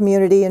Hispanic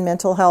community in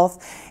mental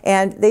health,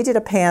 and they did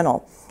a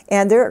panel.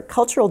 And there are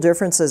cultural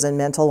differences in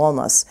mental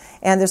illness,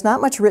 and there's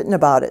not much written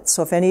about it.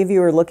 So if any of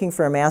you are looking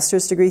for a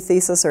master's degree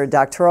thesis or a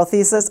doctoral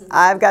thesis,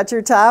 I've got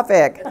your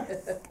topic.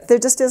 There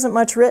just isn't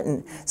much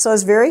written. So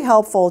it's very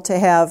helpful to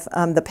have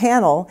the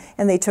panel,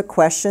 and they took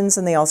questions,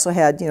 and they also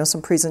had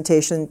some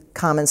presentation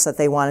comments that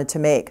they wanted to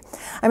make.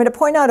 I'm going to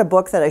point out a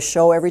book that I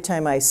show every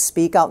time I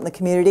speak out in the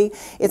community.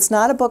 It's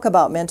not a book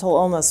about mental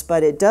illness,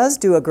 but it does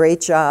do a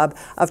great job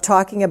of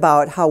talking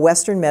about how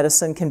Western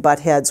medicine can butt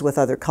heads with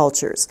other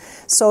cultures.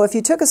 So if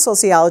you took a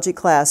sociology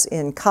class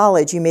in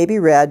college, you maybe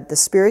read The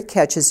Spirit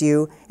Catches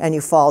You and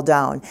You Fall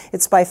Down.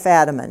 It's by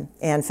Ann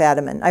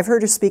Fadiman. I've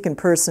heard her speak in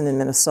person in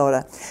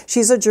Minnesota.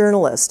 She's a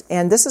journalist,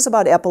 and this is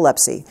about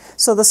epilepsy.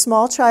 So the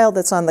small child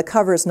that's on the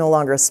cover is no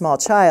longer a small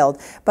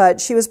child,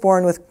 but she was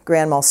born with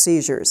grand mal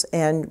seizures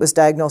and was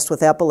diagnosed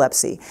with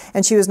epilepsy.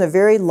 And she was in a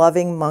very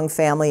loving Hmong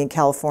family in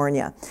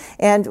California.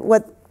 And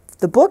what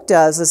the book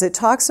does is it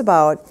talks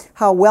about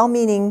how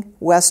well-meaning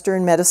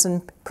Western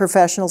medicine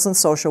professionals and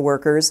social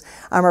workers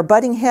are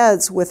butting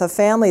heads with a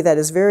family that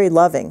is very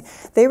loving.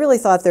 They really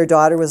thought their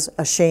daughter was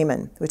a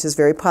shaman, which is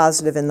very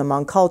positive in the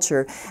Hmong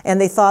culture,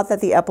 and they thought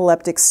that the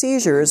epileptic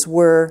seizures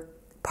were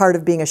part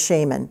of being a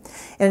shaman.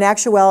 In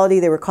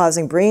actuality, they were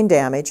causing brain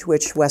damage,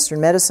 which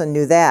Western medicine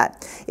knew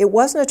that. It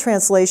wasn't a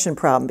translation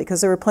problem because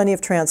there were plenty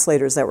of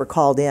translators that were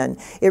called in.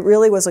 It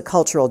really was a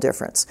cultural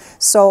difference.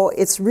 So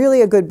it's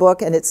really a good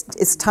book, and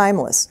it's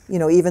timeless.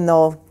 Even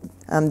though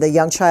the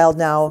young child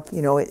now,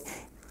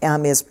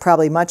 is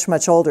probably much,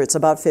 much older. It's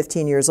about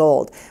 15 years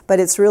old. But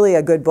it's really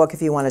a good book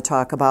if you want to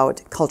talk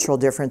about cultural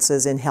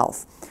differences in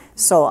health.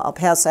 So I'll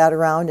pass that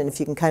around, and if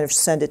you can kind of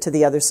send it to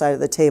the other side of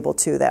the table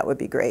too, that would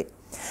be great.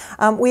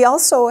 We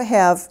also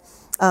have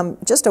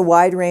just a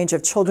wide range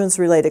of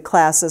children's-related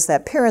classes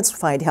that parents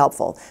find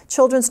helpful.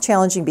 Children's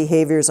challenging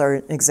behaviors are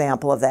an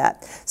example of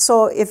that.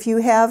 So if you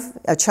have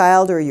a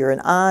child or you're an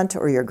aunt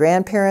or your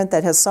grandparent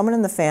that has someone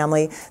in the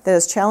family that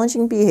has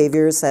challenging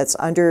behaviors that's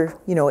under,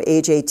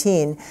 age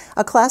 18,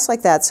 a class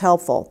like that's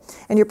helpful.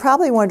 And you're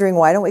probably wondering,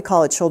 why don't we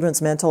call it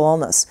children's mental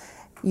illness?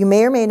 You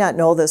may or may not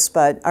know this,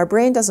 but our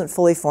brain doesn't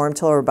fully form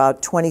till we're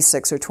about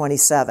 26 or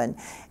 27.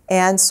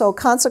 And so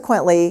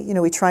consequently,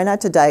 we try not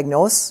to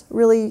diagnose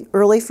really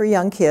early for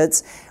young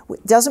kids.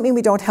 Doesn't mean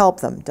we don't help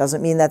them.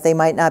 Doesn't mean that they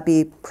might not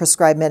be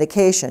prescribed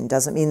medication.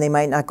 Doesn't mean they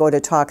might not go to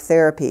talk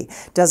therapy.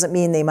 Doesn't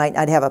mean they might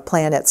not have a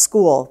plan at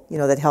school,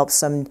 that helps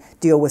them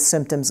deal with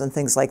symptoms and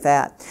things like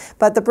that.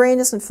 But the brain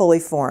isn't fully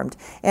formed.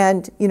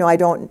 And, I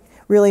don't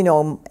really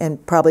know,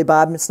 and probably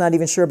Bob is not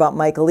even sure about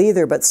Michael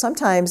either, but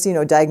sometimes,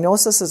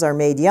 diagnoses are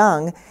made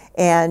young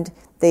and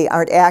they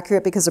aren't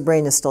accurate because the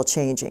brain is still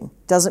changing.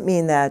 Doesn't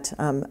mean that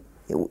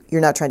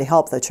you're not trying to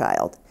help the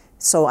child.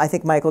 So I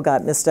think Michael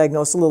got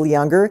misdiagnosed a little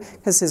younger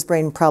because his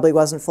brain probably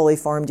wasn't fully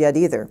formed yet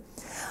either.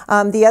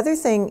 The other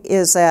thing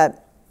is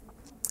that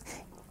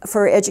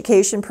for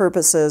education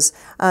purposes,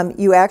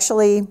 you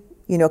actually,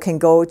 can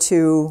go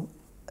to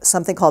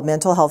something called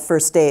Mental Health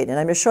First Aid. And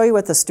I'm going to show you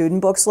what the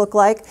student books look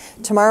like.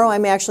 Tomorrow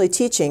I'm actually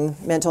teaching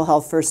Mental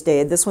Health First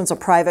Aid. This one's a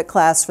private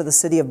class for the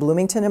City of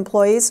Bloomington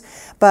employees,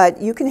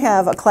 but you can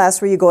have a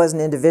class where you go as an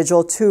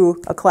individual to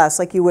a class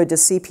like you would to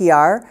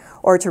CPR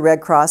or to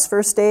Red Cross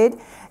First Aid,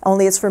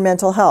 only it's for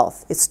mental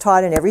health. It's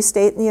taught in every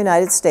state in the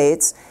United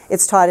States.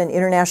 It's taught in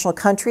international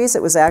countries.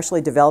 It was actually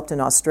developed in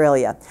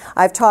Australia.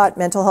 I've taught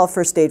Mental Health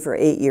First Aid for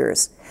 8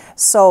 years.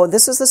 So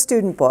this is the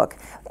student book,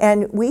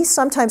 and we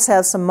sometimes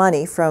have some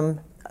money from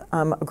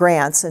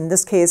grants. In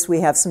this case, we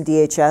have some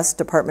DHS,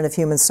 Department of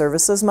Human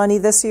Services money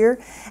this year,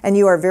 and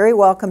you are very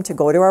welcome to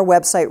go to our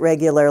website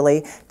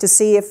regularly to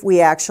see if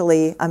we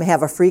actually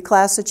have a free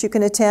class that you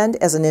can attend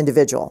as an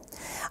individual.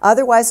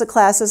 Otherwise, the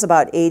class is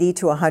about $80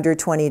 to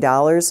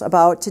 $120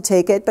 about to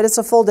take it, but it's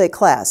a full day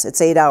class.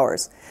 It's 8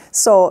 hours.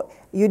 So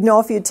you'd know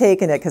if you'd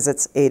taken it because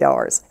it's 8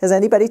 hours. Has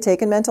anybody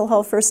taken Mental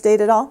Health First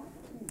Aid at all?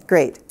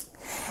 Great.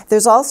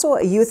 There's also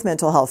a youth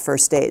mental health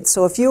first aid.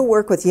 So if you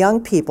work with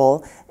young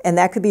people, and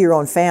that could be your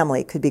own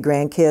family, could be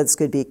grandkids,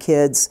 could be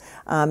kids.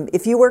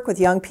 If you work with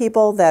young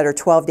people that are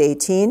 12 to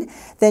 18,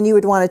 then you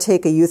would want to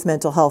take a youth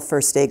mental health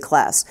first aid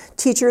class.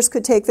 Teachers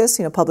could take this,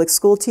 public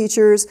school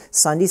teachers,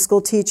 Sunday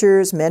school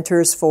teachers,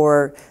 mentors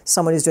for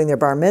someone who's doing their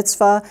bar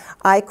mitzvah.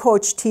 I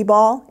coach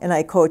t-ball and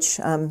I coach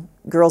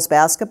girls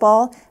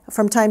basketball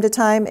from time to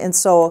time. And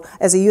so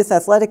as a youth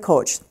athletic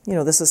coach,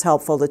 this is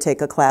helpful to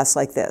take a class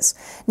like this.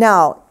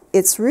 Now,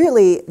 it's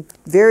really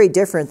very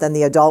different than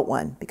the adult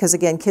one because,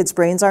 again, kids'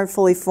 brains aren't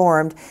fully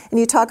formed. And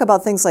you talk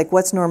about things like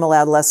what's normal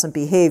adolescent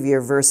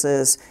behavior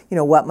versus,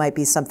 what might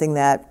be something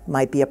that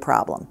might be a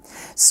problem.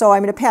 So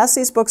I'm going to pass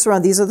these books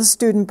around. These are the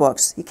student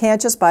books. You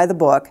can't just buy the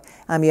book.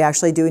 You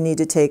actually do need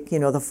to take,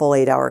 the full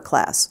 8-hour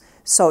class.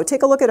 So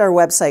take a look at our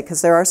website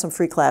because there are some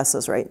free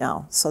classes right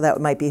now. So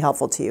that might be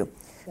helpful to you.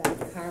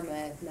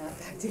 Karma, not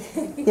back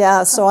to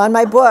Yeah, so on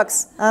my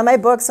books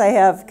I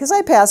have, because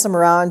I pass them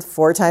around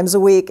 4 times a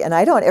week, and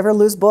I don't ever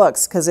lose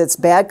books because it's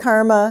bad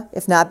karma,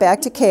 if not back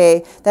to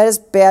K, that is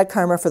bad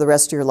karma for the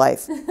rest of your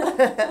life.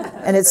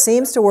 And it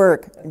seems to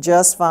work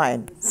just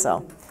fine.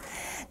 So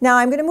now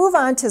I'm going to move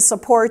on to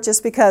support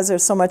just because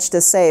there's so much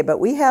to say, but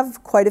we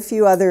have quite a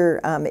few other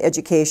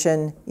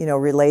education,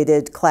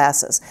 related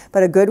classes.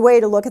 But a good way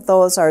to look at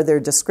those are their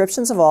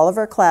descriptions of all of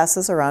our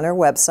classes are on our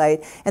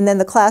website, and then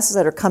the classes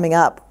that are coming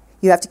up.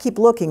 You have to keep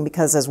looking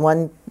because as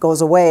one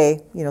goes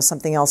away,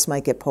 something else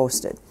might get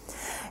posted.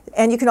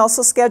 And you can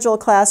also schedule a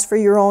class for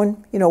your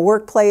own,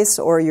 workplace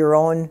or your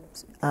own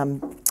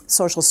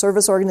social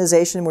service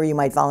organization where you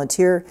might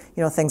volunteer,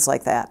 things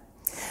like that.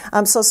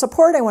 So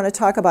support, I want to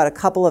talk about a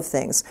couple of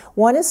things.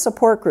 One is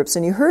support groups,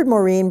 and you heard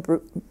Maureen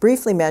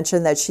briefly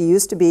mention that she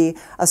used to be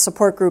a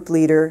support group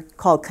leader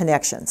called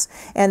Connections,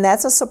 and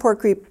that's a support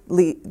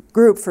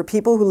group for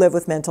people who live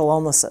with mental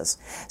illnesses.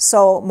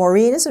 So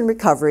Maureen is in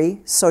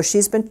recovery, so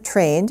she's been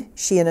trained,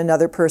 she and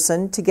another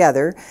person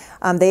together.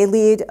 They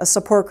lead a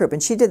support group,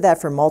 and she did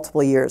that for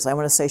multiple years. I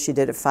want to say she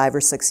did it 5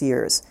 or 6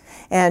 years.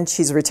 And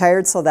she's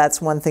retired, so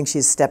that's one thing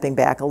she's stepping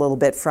back a little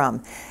bit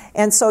from.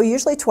 And so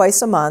usually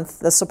twice a month,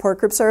 the support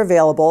groups are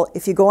available.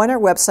 If you go on our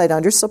website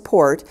under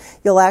support,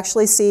 you'll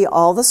actually see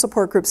all the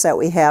support groups that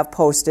we have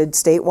posted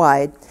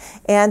statewide.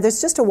 And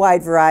there's just a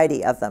wide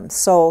variety of them.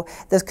 So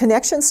the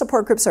Connection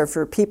support groups are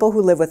for people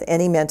who live with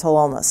any mental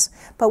illness.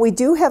 But we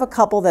do have a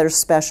couple that are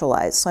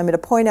specialized. So I'm going to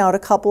point out a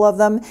couple of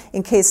them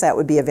in case that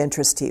would be of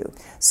interest to you.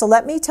 So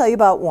let me tell you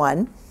about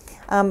one.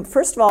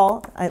 First of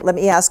all, let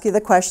me ask you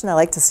the question. I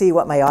like to see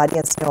what my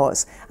audience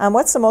knows.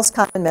 What's the most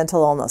common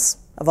mental illness?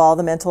 Of all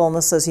the mental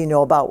illnesses you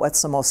know about, what's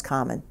the most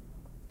common?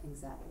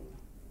 Anxiety.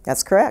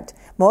 That's correct.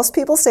 Most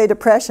people say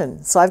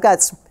depression. So I've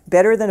got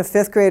better than a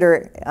 5th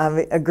grader,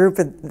 a group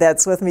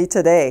that's with me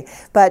today.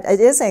 But it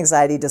is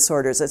anxiety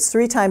disorders. It's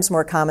 3 times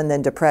more common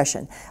than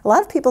depression. A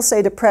lot of people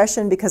say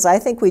depression because I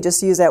think we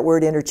just use that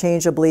word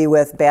interchangeably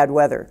with bad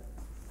weather.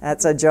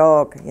 That's a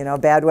joke.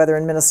 Bad weather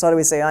in Minnesota,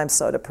 we say, I'm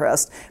so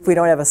depressed. If we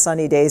don't have a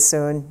sunny day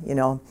soon,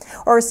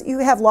 Or you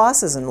have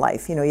losses in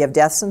life. You have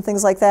deaths and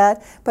things like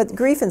that. But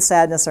grief and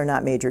sadness are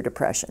not major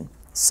depression.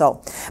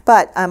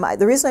 But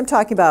the reason I'm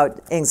talking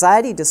about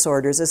anxiety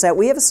disorders is that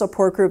we have a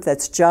support group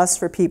that's just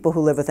for people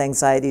who live with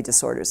anxiety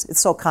disorders. It's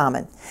so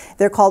common.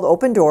 They're called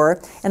Open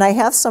Door, and I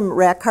have some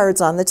rack cards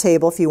on the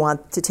table if you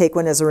want to take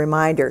one as a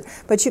reminder.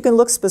 But you can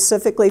look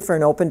specifically for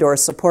an Open Door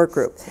support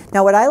group.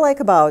 Now, what I like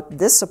about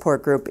this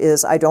support group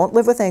is I don't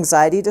live with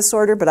anxiety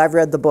disorder, but I've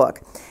read the book.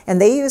 And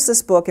they use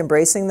this book,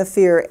 Embracing the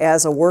Fear,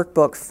 as a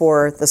workbook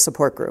for the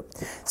support group.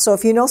 So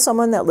if you know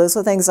someone that lives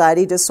with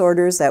anxiety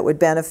disorders that would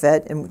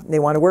benefit and they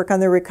want to work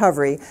on their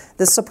recovery,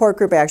 this support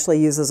group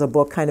actually uses a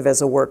book kind of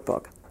as a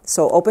workbook.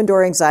 So Open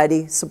Door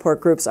Anxiety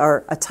support groups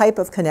are a type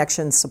of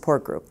connection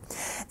support group.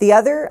 The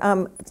other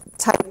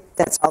type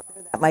that's out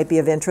there that might be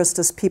of interest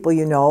to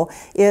people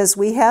is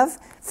we have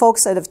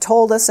folks that have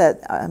told us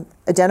that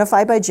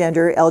identify by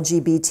gender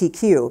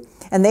LGBTQ,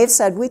 and they've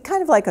said we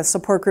kind of like a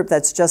support group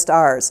that's just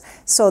ours.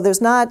 So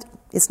it's not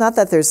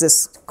that there's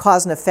this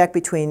cause and effect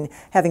between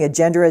having a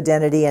gender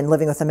identity and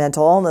living with a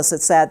mental illness.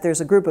 It's that there's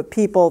a group of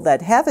people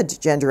that have a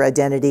gender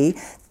identity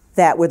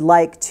that would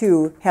like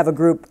to have a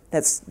group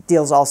that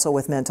deals also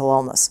with mental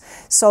illness.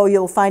 So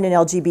you'll find an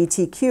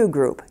LGBTQ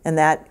group, and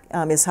that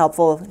is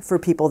helpful for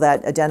people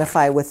that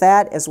identify with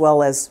that as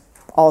well as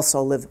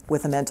also live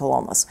with a mental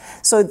illness.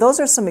 So those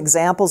are some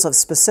examples of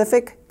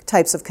specific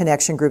types of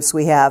connection groups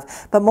we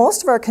have, but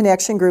most of our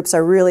connection groups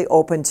are really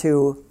open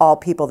to all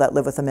people that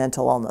live with a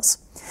mental illness.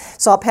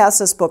 So I'll pass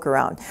this book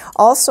around.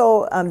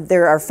 Also,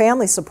 there are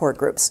family support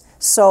groups.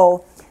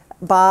 So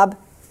Bob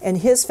and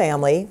his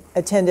family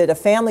attended a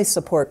family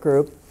support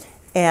group,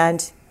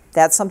 and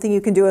that's something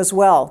you can do as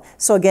well.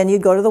 So again,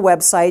 you'd go to the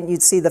website and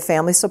you'd see the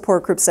family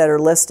support groups that are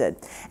listed.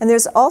 And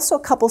there's also a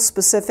couple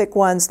specific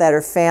ones that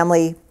are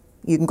family.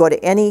 You can go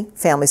to any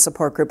family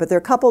support group, but there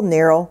are a couple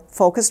narrow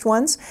focused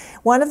ones.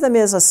 One of them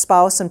is a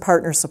spouse and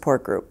partner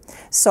support group.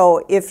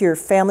 So if your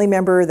family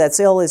member that's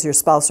ill is your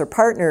spouse or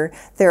partner,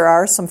 there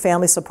are some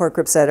family support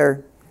groups that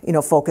are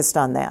focused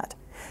on that.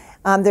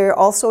 There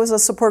also is a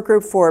support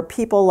group for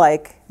people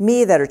like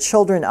me that are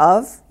children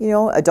of,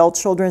 adult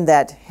children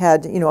that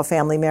had, a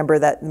family member,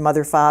 that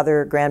mother,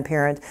 father,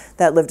 grandparent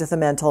that lived with a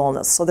mental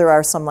illness. So there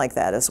are some like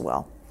that as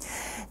well.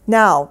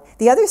 Now,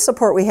 the other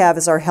support we have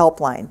is our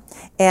helpline.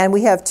 And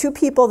we have 2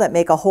 people that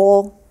make a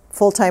whole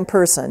full-time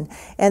person,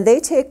 and they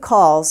take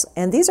calls,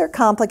 and these are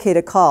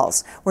complicated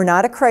calls. We're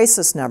not a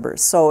crisis number,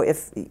 so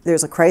if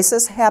there's a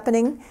crisis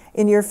happening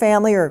in your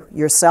family or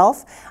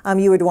yourself,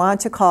 you would want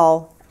to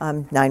call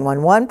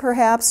 911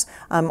 perhaps,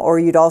 or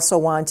you'd also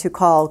want to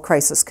call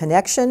Crisis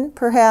Connection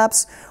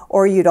perhaps,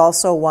 or you'd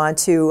also want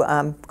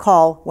to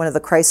call one of the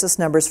crisis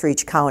numbers for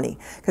each county,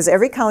 because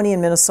every county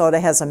in Minnesota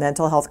has a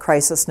mental health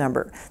crisis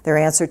number. They're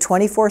answered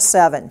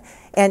 24/7.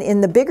 And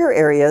in the bigger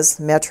areas,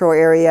 metro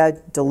area,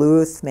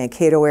 Duluth,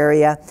 Mankato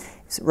area,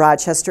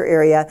 Rochester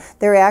area,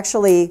 they're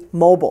actually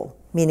mobile,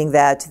 meaning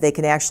that they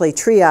can actually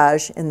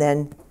triage and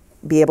then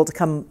be able to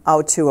come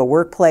out to a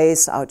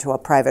workplace, out to a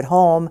private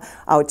home,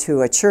 out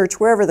to a church,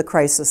 wherever the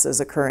crisis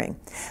is occurring.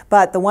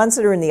 But the ones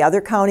that are in the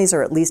other counties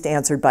are at least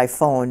answered by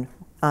phone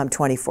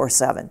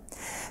 24/7.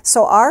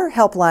 So our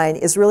helpline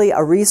is really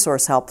a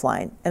resource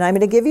helpline. And I'm going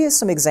to give you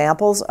some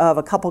examples of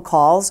a couple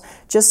calls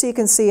just so you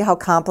can see how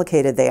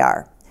complicated they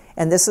are.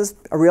 And this is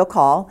a real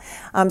call.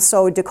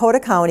 So Dakota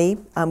County,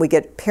 we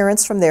get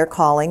parents from there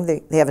calling.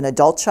 They have an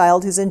adult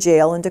child who's in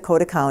jail in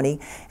Dakota County.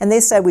 And they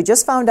said, we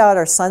just found out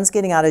our son's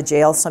getting out of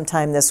jail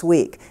sometime this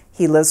week.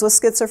 He lives with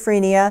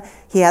schizophrenia.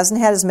 He hasn't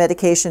had his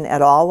medication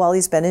at all while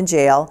he's been in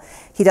jail.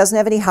 He doesn't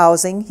have any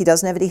housing. He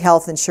doesn't have any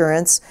health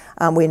insurance.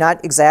 We're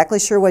not exactly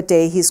sure what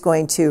day he's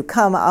going to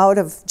come out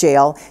of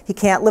jail. He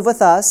can't live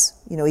with us.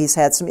 He's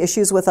had some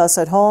issues with us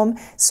at home,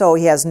 so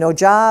he has no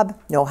job,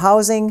 no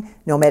housing,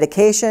 no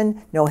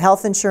medication, no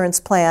health insurance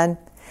plan.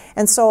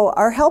 And so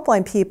our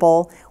helpline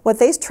people, what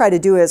they try to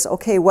do is,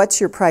 okay, what's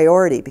your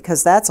priority?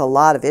 Because that's a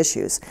lot of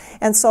issues.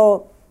 And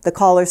so the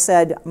caller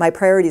said, my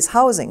priority is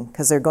housing,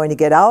 because they're going to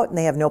get out and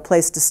they have no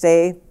place to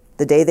stay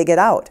the day they get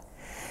out.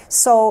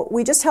 So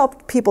we just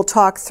help people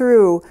talk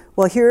through,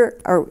 well, here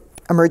are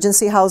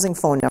emergency housing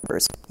phone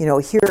numbers.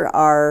 Here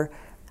are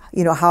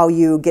how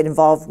you get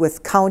involved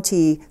with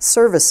county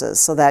services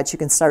so that you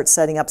can start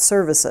setting up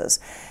services.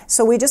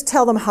 So we just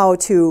tell them how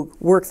to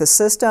work the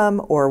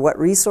system or what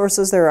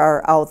resources there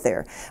are out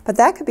there. But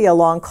that could be a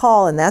long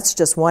call, and that's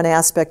just one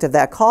aspect of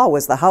that call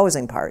was the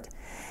housing part.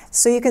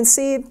 So you can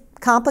see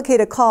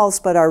complicated calls,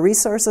 but our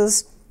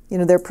resources,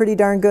 they're pretty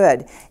darn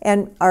good.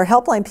 And our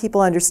helpline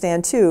people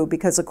understand too,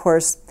 because of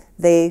course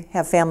they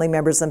have family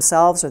members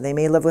themselves, or they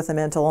may live with a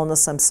mental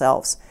illness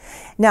themselves.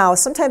 Now,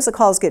 sometimes the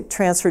calls get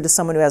transferred to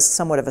someone who has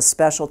somewhat of a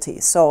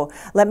specialty. So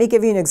let me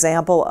give you an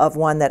example of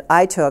one that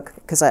I took,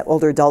 because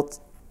older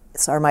adults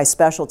are my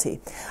specialty.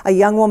 A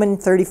young woman,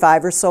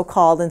 35 or so,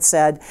 called and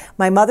said,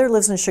 my mother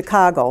lives in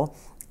Chicago,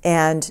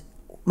 and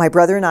my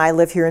brother and I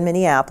live here in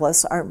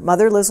Minneapolis. Our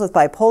mother lives with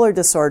bipolar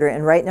disorder,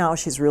 and right now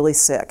she's really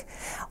sick.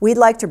 We'd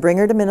like to bring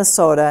her to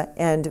Minnesota,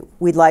 and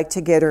we'd like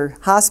to get her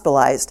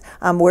hospitalized.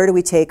 Where do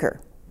we take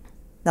her?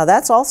 Now,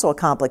 that's also a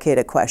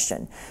complicated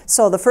question.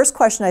 So the first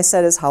question I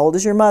said is, how old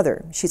is your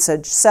mother? She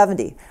said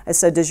 70. I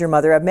said, does your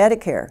mother have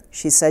Medicare?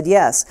 She said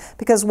yes.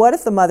 Because what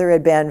if the mother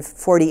had been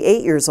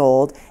 48 years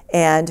old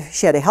and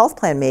she had a health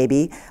plan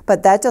maybe,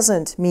 but that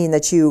doesn't mean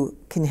that you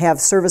can have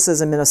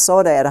services in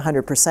Minnesota at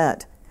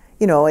 100%.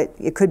 You know,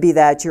 it could be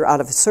that you're out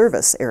of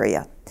service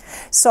area.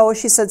 So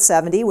she said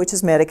 70, which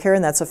is Medicare,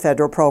 and that's a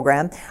federal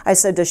program. I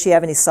said, does she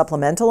have any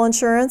supplemental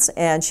insurance?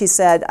 And she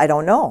said, I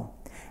don't know.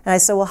 And I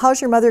said, well,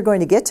 how's your mother going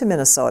to get to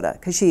Minnesota?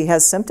 Because she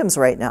has symptoms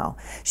right now.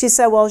 She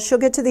said, well, she'll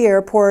get to the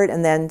airport,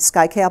 and then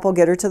SkyCap will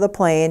get her to the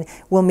plane.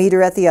 We'll meet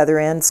her at the other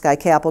end.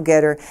 SkyCap will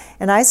get her.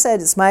 And I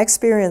said, it's my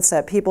experience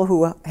that people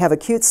who have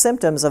acute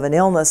symptoms of an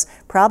illness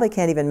probably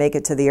can't even make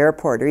it to the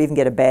airport or even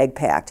get a bag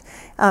packed.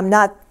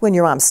 Not when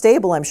your mom's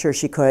stable, I'm sure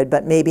she could,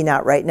 but maybe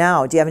not right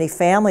now. Do you have any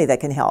family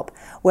that can help?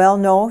 Well,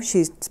 no,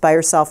 she's by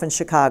herself in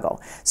Chicago.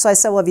 So I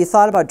said, well, have you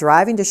thought about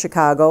driving to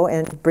Chicago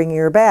and bringing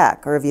her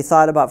back? Or have you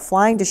thought about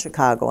flying to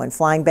Chicago and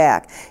flying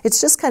back? It's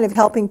just kind of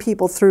helping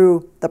people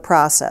through the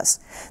process.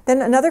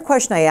 Then another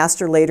question I asked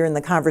her later in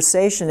the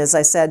conversation is,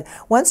 I said,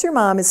 once your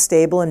mom is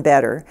stable and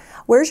better,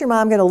 where's your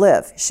mom going to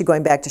live? Is she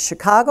going back to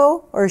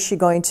Chicago, or is she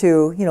going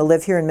to,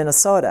 live here in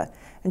Minnesota?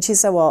 And she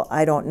said, well,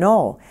 I don't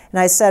know. And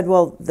I said,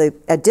 well,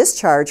 at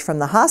discharge from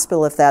the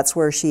hospital, if that's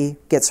where she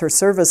gets her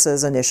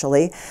services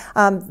initially,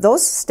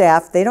 those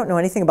staff, they don't know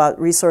anything about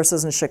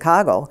resources in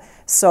Chicago.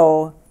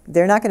 So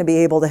they're not going to be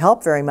able to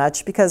help very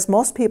much because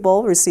most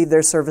people receive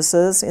their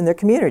services in their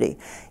community.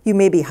 You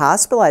may be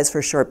hospitalized for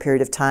a short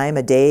period of time,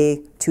 a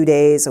day, 2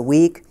 days, a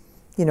week,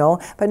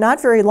 but not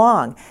very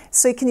long.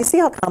 So can you see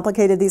how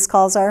complicated these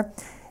calls are?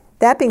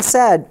 That being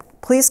said,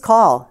 please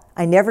call.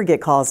 I never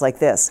get calls like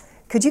this.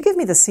 Could you give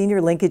me the Senior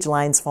Linkage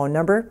Line's phone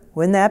number?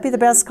 Wouldn't that be the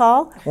best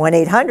call?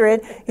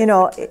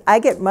 1-800. I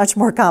get much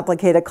more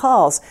complicated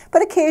calls.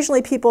 But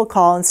occasionally people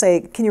call and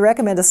say, can you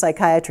recommend a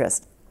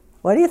psychiatrist?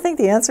 What do you think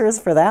the answer is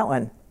for that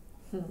one?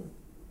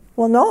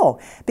 Well, no,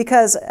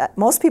 because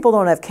most people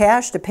don't have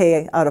cash to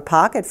pay out of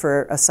pocket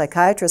for a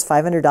psychiatrist,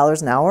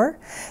 $500 an hour.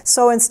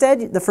 So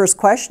instead, the first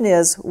question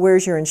is,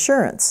 where's your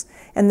insurance?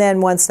 And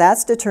then once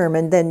that's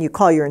determined, then you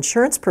call your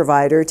insurance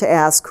provider to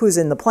ask who's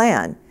in the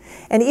plan.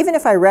 And even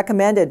if I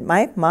recommended,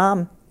 my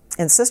mom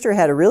and sister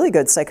had a really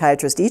good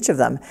psychiatrist, each of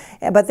them,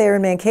 but they're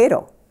in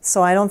Mankato.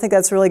 So I don't think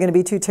that's really going to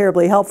be too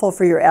terribly helpful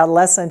for your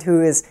adolescent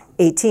who is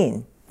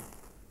 18.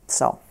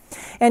 So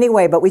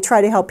anyway, but we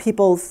try to help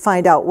people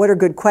find out what are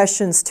good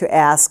questions to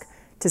ask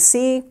to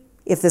see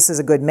if this is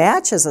a good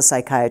match as a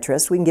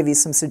psychiatrist. We can give you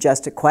some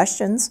suggested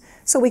questions,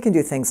 so we can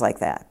do things like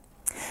that.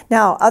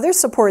 Now, other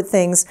support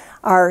things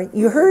are,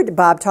 you heard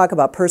Bob talk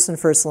about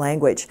person-first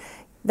language.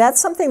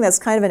 That's something that's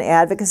kind of an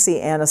advocacy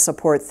and a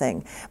support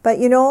thing. But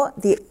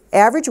the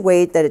average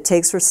wait that it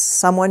takes for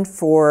someone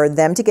for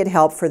them to get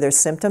help for their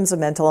symptoms of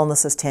mental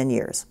illness is 10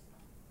 years.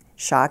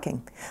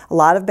 Shocking. A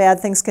lot of bad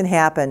things can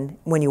happen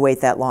when you wait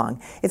that long.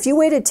 If you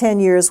waited 10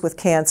 years with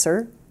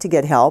cancer to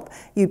get help,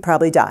 you'd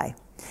probably die.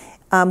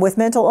 With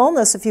mental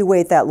illness, if you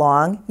wait that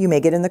long, you may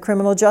get in the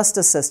criminal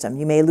justice system.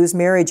 You may lose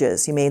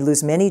marriages. You may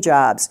lose many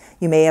jobs.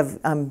 You may have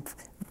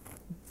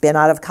been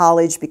out of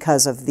college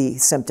because of the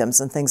symptoms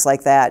and things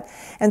like that.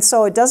 And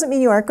so it doesn't mean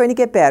you aren't going to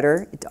get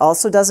better. It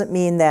also doesn't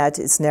mean that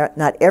it's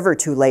not ever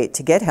too late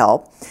to get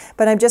help.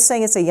 But I'm just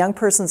saying it's a young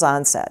person's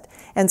onset.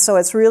 And so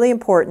it's really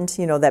important,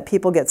 that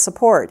people get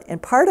support.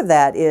 And part of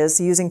that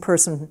is using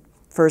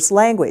person-first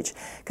language.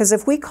 Because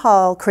if we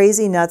call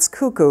crazy nuts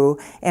cuckoo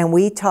and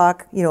we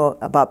talk,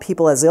 about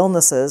people as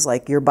illnesses,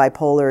 like you're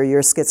bipolar or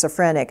you're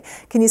schizophrenic,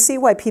 can you see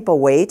why people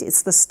wait?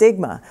 It's the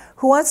stigma.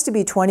 Who wants to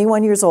be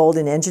 21 years old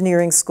in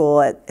engineering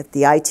school at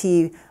the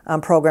IT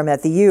program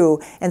at the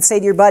U and say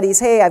to your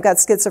buddies, hey, I've got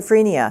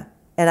schizophrenia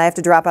and I have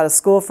to drop out of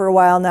school for a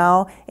while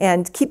now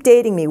and keep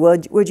dating me,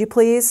 would you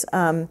please?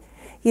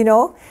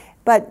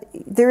 But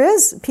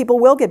people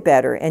will get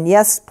better, and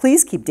yes,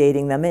 please keep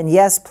dating them, and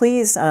yes,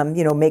 please,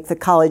 make the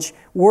college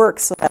work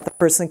so that the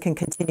person can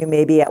continue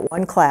maybe at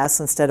one class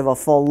instead of a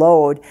full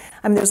load.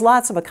 There's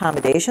lots of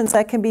accommodations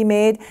that can be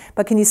made,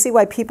 but can you see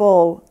why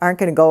people aren't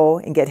going to go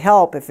and get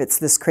help if it's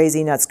this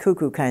crazy nuts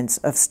cuckoo kinds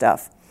of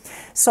stuff?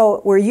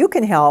 So where you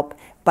can help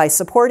by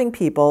supporting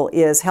people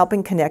is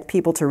helping connect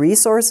people to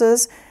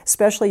resources,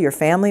 especially your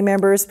family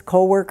members,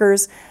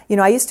 co-workers.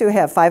 I used to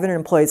have 500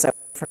 employees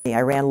for me.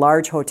 I ran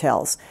large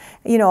hotels.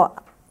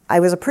 I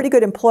was a pretty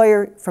good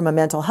employer from a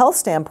mental health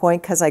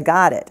standpoint because I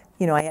got it.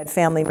 I had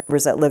family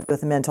members that lived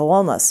with a mental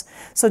illness.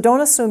 So don't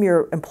assume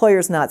your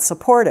employer's not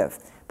supportive.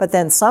 But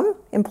then some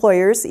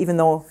employers, even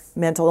though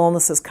mental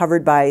illness is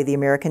covered by the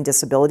American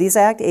Disabilities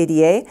Act,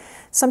 ADA,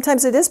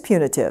 sometimes it is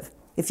punitive.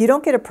 If you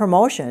don't get a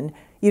promotion,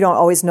 you don't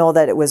always know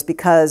that it was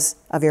because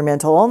of your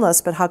mental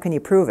illness, but how can you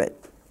prove it?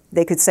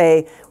 They could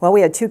say, well,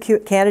 we had 2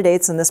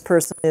 candidates and this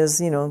person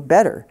is,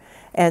 better.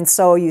 And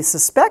so you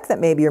suspect that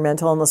maybe your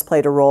mental illness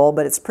played a role,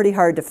 but it's pretty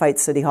hard to fight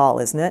City Hall,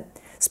 isn't it?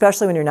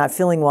 especially when you're not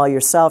feeling well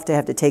yourself, to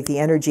have to take the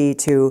energy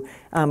to,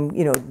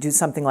 do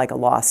something like a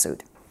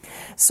lawsuit.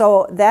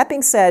 So that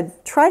being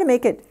said, try to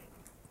make it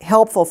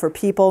helpful for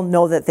people,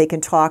 know that they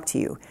can talk to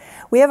you.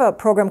 We have a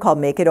program called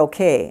Make It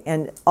Okay,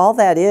 and all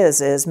that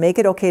is make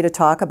it okay to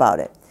talk about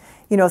it.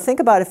 Think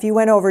about if you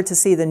went over to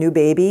see the new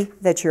baby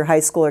that your high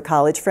school or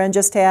college friend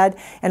just had,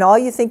 and all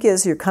you think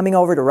is you're coming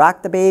over to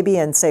rock the baby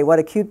and say, what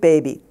a cute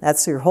baby.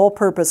 That's your whole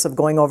purpose of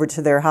going over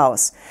to their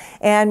house.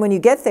 And when you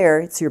get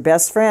there, it's your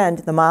best friend,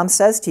 the mom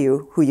says to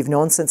you, who you've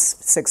known since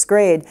 6th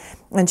grade,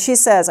 and she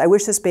says, I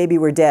wish this baby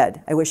were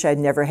dead. I wish I'd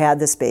never had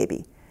this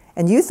baby.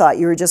 And you thought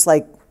you were just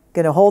like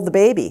going to hold the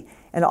baby.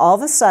 And all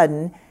of a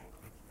sudden,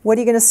 what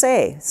are you going to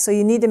say? So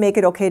you need to make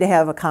it okay to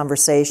have a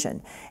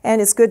conversation.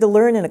 And it's good to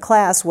learn in a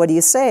class, what do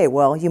you say?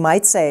 Well, you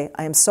might say,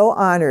 I am so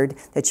honored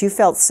that you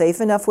felt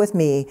safe enough with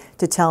me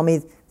to tell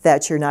me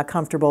that you're not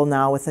comfortable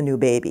now with a new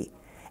baby.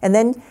 And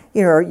then,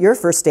 you're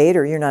first aid,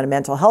 or you're not a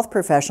mental health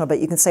professional, but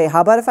you can say, how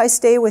about if I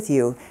stay with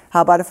you?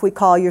 How about if we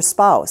call your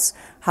spouse?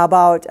 How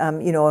about,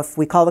 if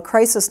we call the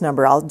crisis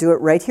number, I'll do it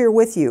right here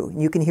with you.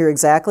 You can hear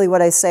exactly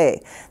what I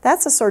say.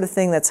 That's the sort of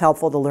thing that's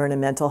helpful to learn in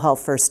mental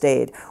health first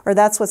aid, or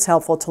that's what's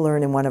helpful to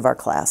learn in one of our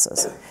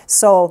classes.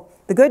 So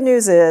the good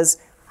news is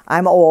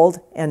I'm old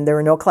and there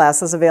are no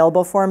classes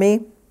available for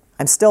me.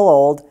 I'm still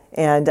old,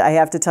 and I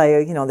have to tell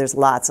you, there's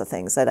lots of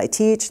things that I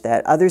teach,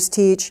 that others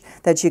teach,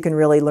 that you can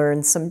really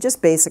learn some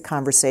just basic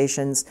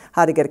conversations,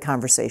 how to get a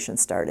conversation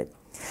started.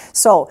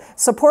 So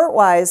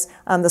support-wise,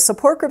 the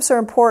support groups are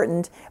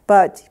important,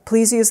 but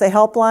please use the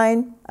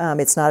helpline.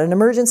 It's not an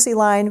emergency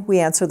line. We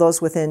answer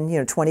those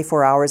within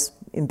 24 hours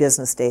in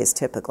business days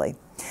typically.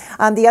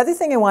 The other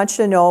thing I want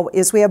you to know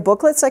is we have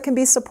booklets that can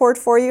be support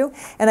for you,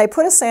 and I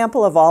put a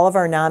sample of all of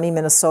our NAMI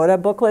Minnesota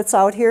booklets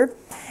out here,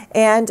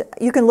 and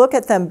you can look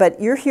at them,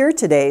 but you're here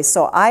today,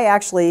 so I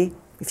actually,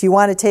 if you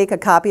want to take a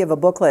copy of a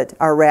booklet,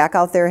 our rack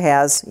out there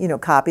has,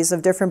 copies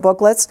of different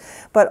booklets,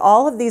 but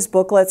all of these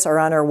booklets are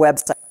on our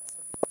website.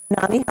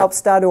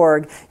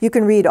 NAMIhelps.org. You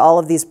can read all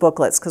of these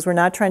booklets because we're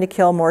not trying to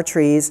kill more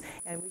trees,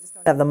 and we just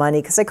don't have the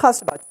money because they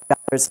cost about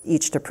 $2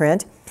 each to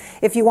print.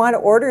 If you want to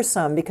order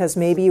some because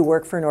maybe you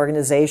work for an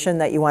organization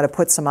that you want to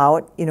put some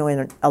out,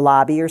 in a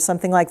lobby or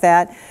something like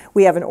that,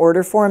 we have an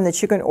order form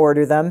that you can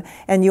order them,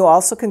 and you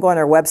also can go on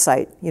our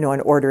website,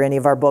 and order any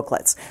of our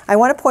booklets. I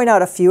want to point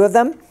out a few of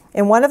them,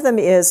 and one of them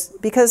is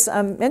because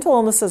mental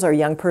illnesses are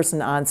young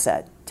person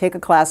onset. Take a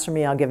class from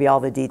me, I'll give you all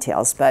the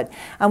details. But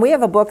we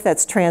have a book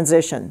that's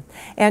Transition.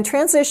 And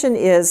Transition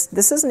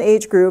this is an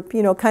age group,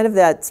 kind of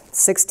that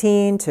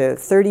 16 to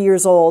 30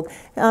 years old,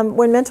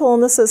 when mental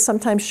illnesses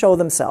sometimes show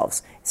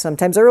themselves.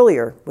 Sometimes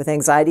earlier. With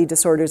anxiety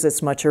disorders,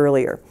 it's much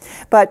earlier.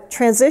 But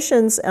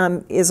Transitions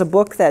is a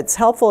book that's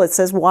helpful. It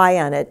says why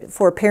on it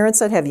for parents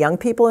that have young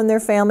people in their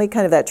family,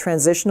 kind of that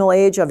transitional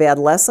age of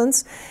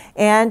adolescence.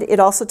 And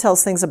it also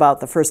tells things about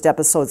the first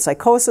episode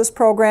psychosis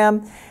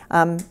program,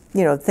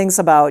 things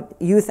about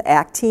youth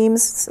ACT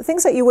teams,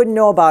 things that you wouldn't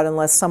know about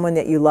unless someone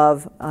that you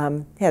love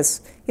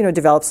has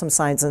developed some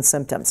signs and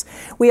symptoms.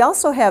 We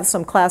also have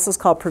some classes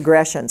called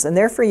Progressions, and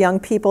they're for young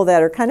people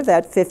that are kind of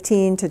that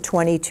 15 to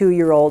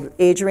 22-year-old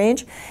age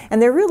range,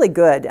 and they're really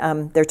good.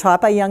 They're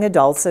taught by young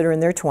adults that are in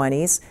their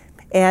 20s,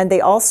 and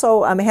they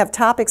also have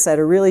topics that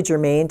are really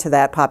germane to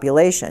that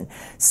population.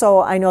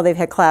 So I know they've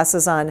had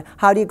classes on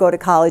how do you go to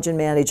college and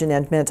manage and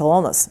end mental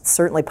illness. It's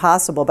certainly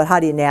possible, but how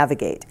do you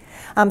navigate?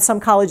 Some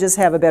colleges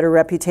have a better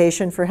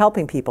reputation for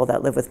helping people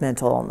that live with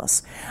mental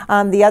illness.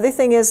 The other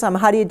thing is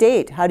how do you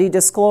date? How do you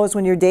disclose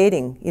when you're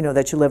dating,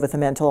 that you live with a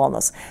mental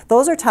illness?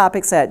 Those are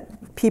topics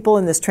that people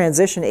in this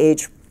transition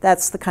age,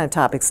 that's the kind of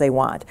topics they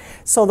want.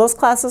 So those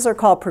classes are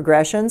called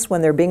Progressions.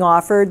 When they're being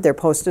offered, they're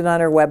posted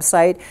on our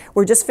website.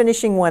 We're just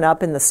finishing one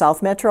up in the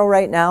South Metro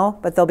right now,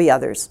 but there'll be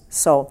others.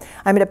 So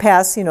I'm going to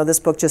pass, this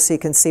book just so you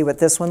can see what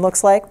this one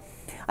looks like.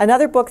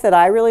 Another book that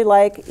I really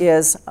like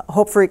is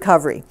Hope for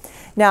Recovery.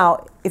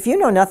 Now, if you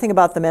know nothing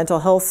about the mental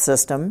health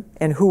system,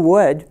 and who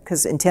would,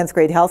 because in 10th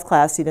grade health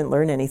class you didn't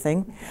learn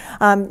anything,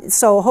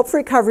 so Hope for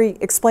Recovery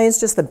explains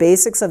just the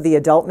basics of the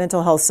adult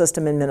mental health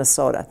system in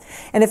Minnesota.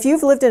 And if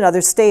you've lived in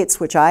other states,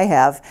 which I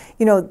have,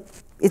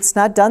 it's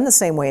not done the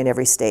same way in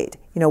every state.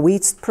 We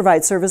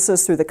provide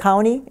services through the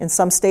county. In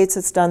some states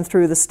it's done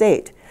through the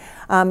state.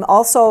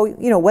 Also,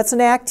 what's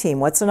an ACT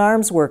team? What's an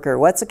arms worker?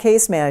 What's a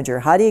case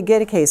manager? How do you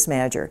get a case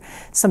manager?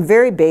 Some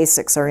very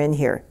basics are in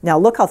here. Now,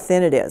 look how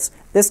thin it is.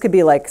 This could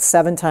be like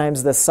 7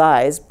 times this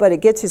size, but it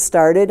gets you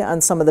started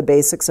on some of the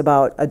basics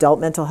about adult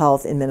mental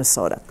health in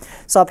Minnesota.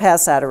 So I'll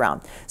pass that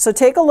around. So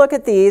take a look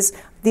at these.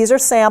 These are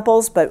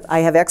samples, but I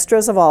have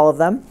extras of all of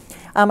them.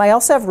 I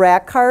also have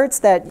rack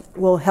cards that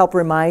will help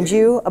remind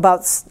you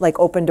about like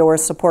open door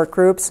support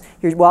groups.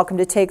 You're welcome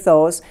to take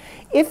those.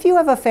 If you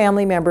have a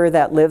family member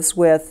that lives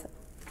with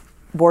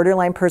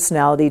borderline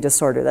personality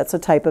disorder, that's a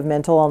type of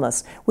mental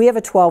illness, we have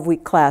a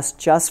 12-week class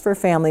just for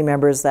family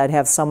members that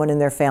have someone in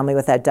their family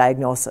with that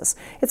diagnosis.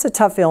 It's a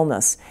tough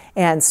illness,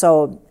 and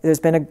so there's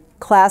been a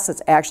class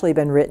that's actually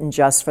been written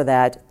just for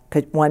that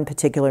one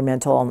particular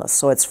mental illness.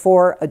 So it's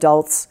for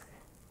adults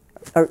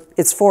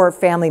it's for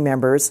family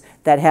members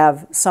that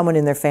have someone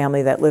in their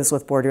family that lives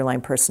with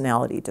borderline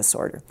personality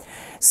disorder.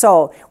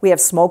 So we have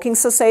smoking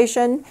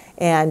cessation,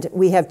 and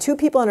we have 2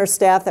 people on our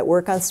staff that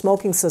work on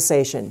smoking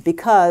cessation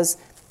because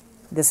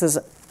this is,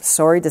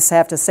 sorry to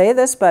have to say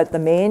this, but the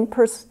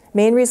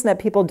main reason that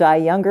people die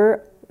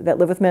younger that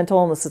live with mental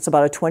illness, it's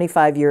about a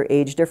 25-year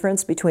age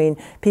difference between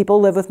people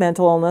who live with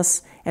mental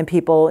illness and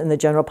people in the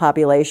general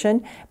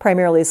population,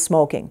 primarily is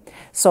smoking.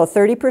 So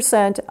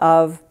 30%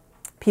 of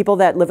people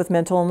that live with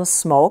mental illness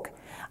smoke.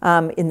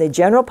 In the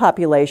general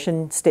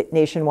population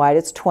nationwide,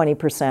 it's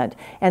 20%.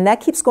 And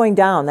that keeps going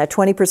down. That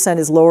 20%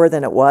 is lower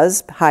than it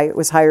was. It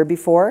was higher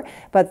before.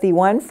 But the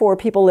one for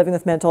people living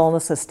with mental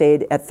illness has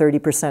stayed at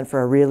 30%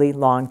 for a really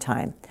long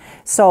time.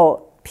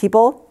 So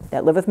people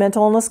that live with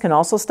mental illness can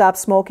also stop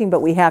smoking,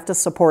 but we have to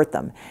support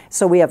them.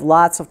 So we have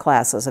lots of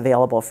classes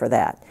available for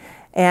that.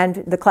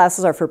 And the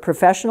classes are for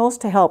professionals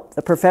to help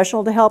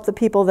the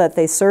people that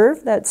they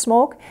serve that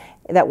smoke,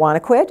 that want to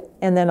quit,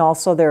 and then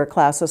also there are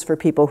classes for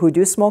people who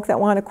do smoke that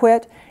want to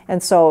quit,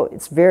 and so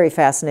it's very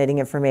fascinating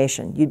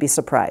information. You'd be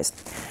surprised.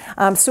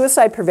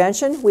 Suicide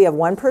prevention, we have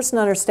 1 person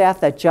on our staff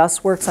that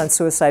just works on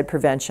suicide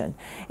prevention,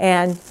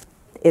 and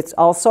it's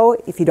also,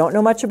 if you don't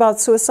know much about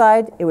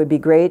suicide, it would be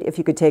great if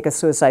you could take a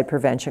suicide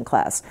prevention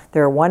class.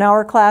 There are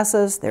 1-hour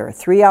classes, there are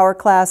 3-hour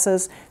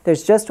classes.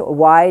 There's just a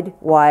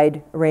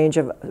wide range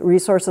of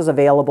resources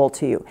available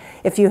to you.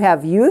 If you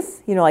have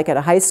youth, like at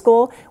a high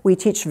school, we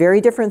teach very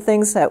different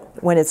things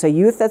that when it's a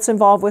youth that's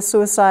involved with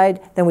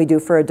suicide than we do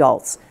for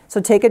adults. So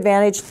take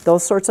advantage.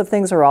 Those sorts of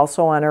things are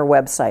also on our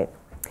website.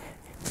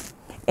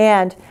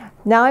 And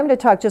now I'm going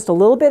to talk just a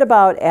little bit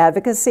about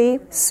advocacy.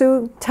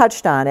 Sue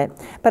touched on it,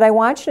 but I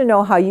want you to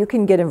know how you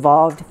can get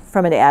involved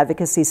from an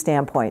advocacy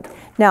standpoint.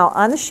 Now,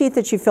 on the sheet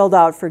that you filled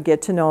out for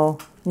Get to Know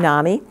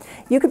NAMI,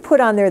 you could put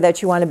on there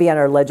that you want to be on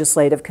our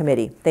legislative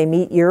committee. They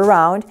meet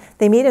year-round.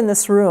 They meet in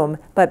this room,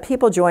 but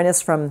people join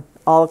us from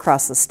all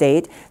across the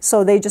state,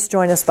 so they just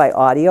join us by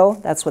audio.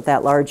 That's what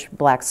that large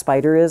black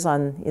spider is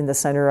in the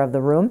center of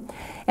the room.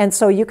 And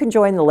so you can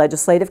join the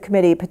legislative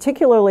committee,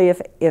 particularly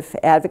if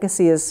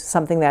advocacy is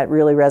something that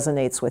really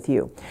resonates with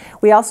you.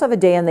 We also have a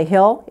Day on the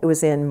Hill. It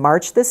was in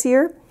March this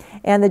year,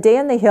 and the Day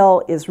on the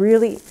Hill is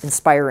really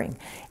inspiring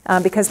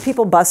because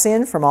people bus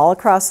in from all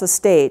across the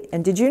state.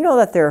 And did you know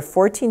that there are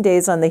 14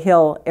 days on the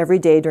Hill every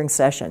day during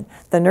session?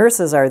 The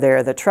nurses are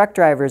there, the truck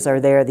drivers are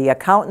there, the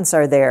accountants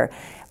are there.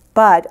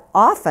 But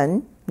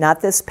often,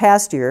 not this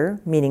past year,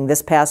 meaning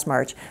this past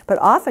March, but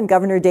often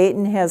Governor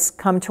Dayton has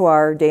come to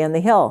our Day on the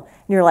Hill.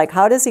 And you're like,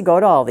 how does he go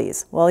to all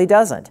these? Well, he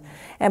doesn't.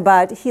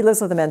 But he lives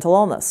with a mental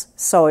illness.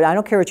 So I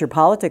don't care what your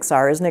politics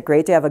are. Isn't it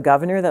great to have a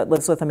governor that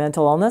lives with a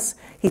mental illness?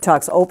 He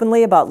talks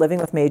openly about living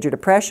with major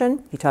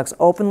depression. He talks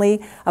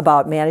openly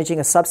about managing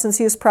a substance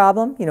use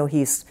problem.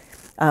 He's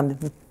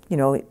in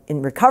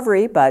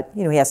recovery, but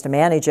he has to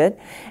manage it.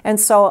 And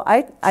so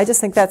I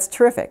just think that's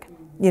terrific.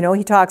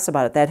 He talks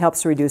about it. That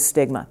helps to reduce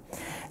stigma.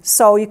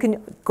 So you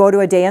can go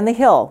to a Day on the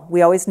Hill.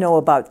 We always know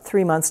about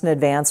 3 months in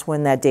advance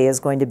when that day is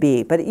going to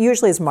be, but it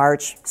usually is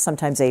March,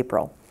 sometimes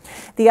April.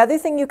 The other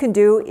thing you can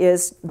do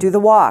is do the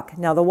walk.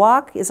 Now, the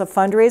walk is a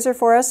fundraiser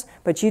for us,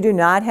 but you do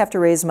not have to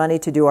raise money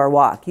to do our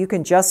walk. You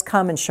can just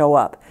come and show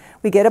up.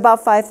 We get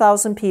about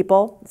 5,000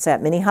 people. It's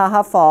at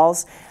Minnehaha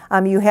Falls.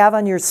 You have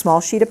on your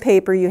small sheet of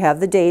paper, you have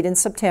the date in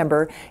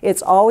September.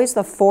 It's always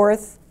the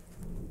 4th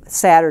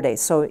Saturday.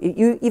 So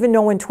you even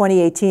know when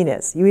 2018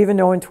 is. You even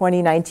know when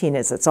 2019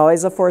 is. It's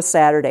always the 4th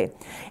Saturday.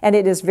 And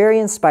it is very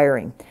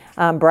inspiring.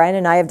 Brian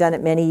and I have done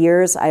it many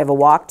years. I have a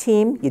walk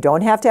team. You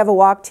don't have to have a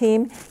walk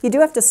team. You do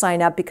have to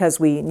sign up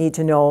because we need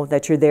to know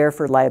that you're there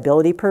for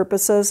liability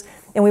purposes,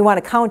 and we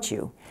want to count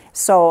you.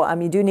 So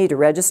you do need to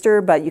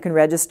register, but you can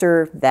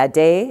register that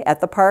day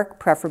at the park,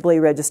 preferably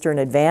register in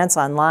advance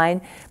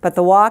online. But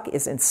the walk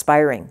is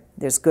inspiring.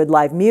 There's good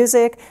live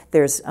music.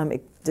 There's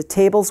the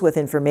tables with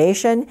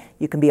information.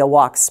 You can be a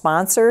walk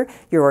sponsor.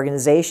 Your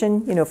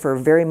organization, for a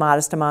very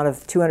modest amount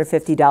of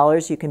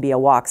 $250, you can be a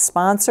walk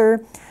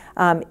sponsor.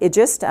 I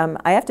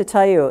have to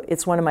tell you,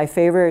 it's one of my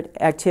favorite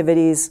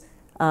activities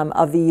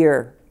of the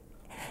year.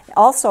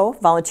 Also,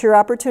 volunteer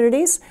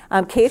opportunities.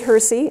 Kate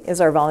Hersey is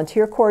our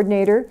volunteer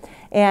coordinator,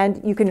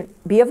 and you can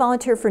be a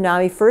volunteer for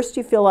NAMI. First,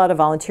 you fill out a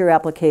volunteer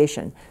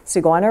application. So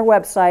you go on our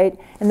website,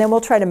 and then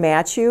we'll try to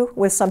match you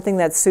with something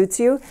that suits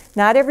you.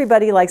 Not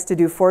everybody likes to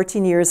do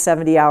 14 years,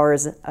 70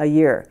 hours a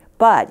year,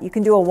 but you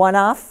can do a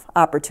one-off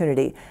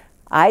opportunity.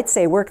 I'd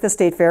say work the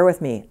state fair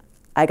with me.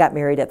 I got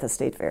married at the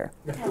state fair.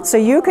 So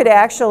you could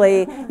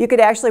actually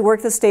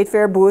work the state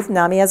fair booth.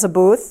 NAMI has a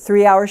booth,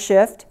 3-hour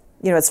shift.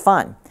 It's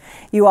fun.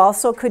 You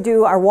also could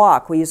do our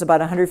walk. We use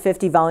about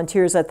 150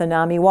 volunteers at the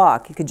NAMI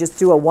walk. You could just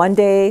do a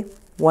 1-day,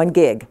 1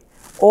 gig.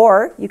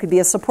 Or you could be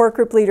a support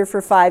group leader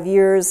for 5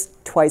 years,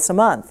 twice a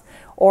month.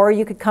 Or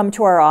you could come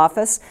to our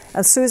office.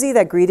 Susie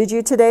that greeted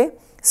you today,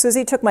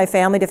 Susie took my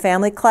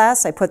family-to-family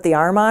class. I put the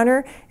arm on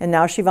her, and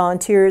now she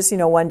volunteers,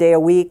 1 day a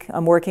week.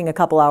 I'm working a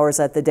couple hours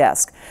at the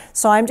desk.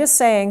 So I'm just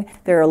saying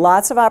there are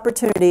lots of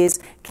opportunities.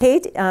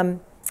 Kate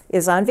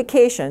is on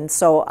vacation,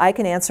 so I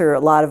can answer a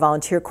lot of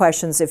volunteer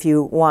questions if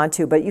you want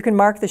to, but you can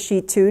mark the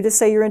sheet too to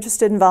say you're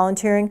interested in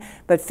volunteering,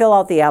 but fill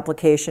out the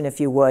application if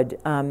you would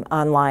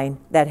online.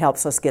 That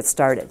helps us get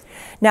started.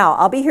 Now,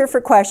 I'll be here for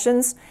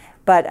questions,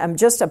 but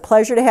just a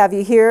pleasure to have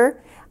you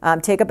here.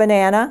 Take a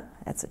banana.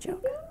 That's a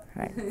joke.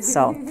 Right.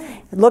 So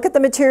look at the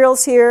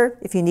materials here.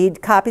 If you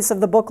need copies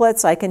of the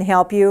booklets, I can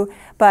help you.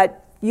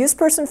 But use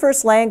person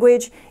first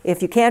language.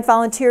 If you can't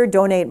volunteer,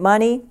 donate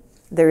money.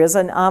 There is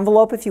an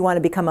envelope if you want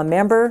to become a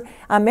member.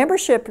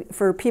 Membership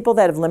for people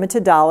that have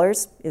limited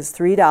dollars is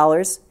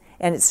 $3,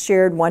 and it's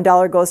shared.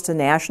 $1 goes to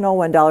national,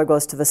 $1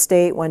 goes to the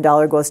state,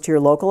 $1 goes to your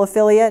local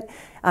affiliate.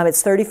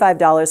 It's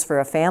 $35 for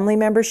a family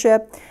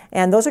membership,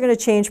 and those are going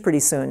to change pretty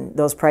soon,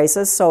 those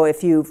prices. So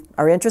if you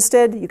are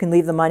interested, you can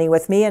leave the money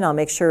with me, and I'll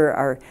make sure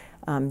our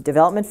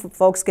development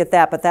folks get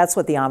that, but that's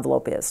what the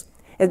envelope is.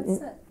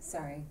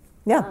 Sorry.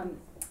 Yeah.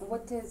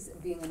 What does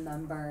being a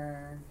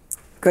member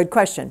Good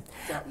question.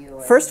 get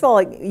you? First of all,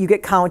 you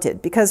get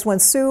counted, because when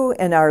Sue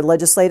and our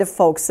legislative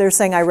folks, they're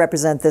saying I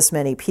represent this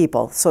many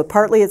people. So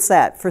partly it's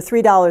that. For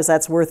 $3,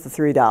 that's worth the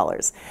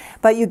 $3.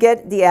 But you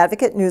get the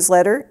Advocate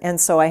newsletter,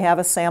 and so I have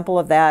a sample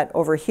of that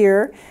over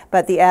here.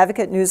 But the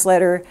Advocate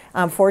newsletter,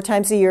 4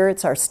 times a year,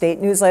 it's our state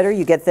newsletter.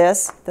 You get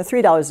this. The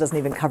 $3 doesn't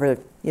even cover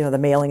the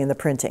mailing and the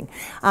printing.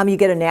 You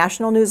get a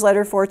national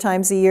newsletter 4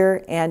 times a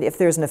year, and if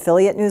there's an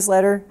affiliate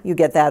newsletter, you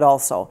get that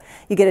also.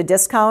 You get a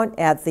discount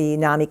at the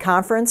NAMI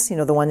conference,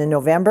 the one in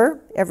November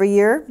every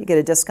year. You get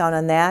a discount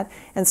on that.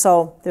 And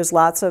so there's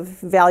lots of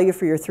value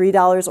for your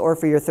 $3 or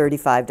for your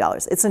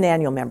 $35. It's an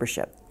annual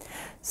membership.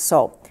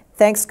 So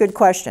thanks, good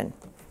question.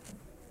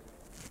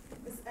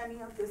 Is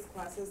any of these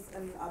classes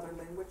in other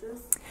languages?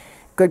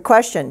 Good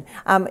question.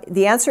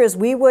 The answer is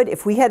we would,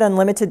 if we had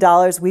unlimited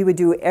dollars, we would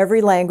do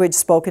every language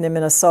spoken in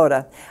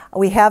Minnesota.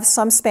 We have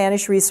some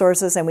Spanish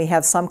resources, and we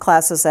have some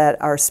classes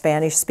that are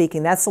Spanish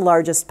speaking. That's the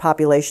largest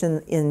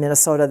population in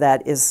Minnesota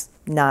that is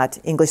not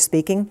English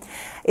speaking.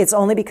 It's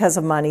only because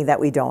of money that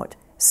we don't.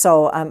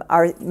 So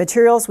our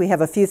materials, we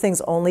have a few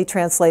things only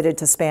translated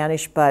to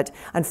Spanish, but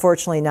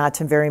unfortunately not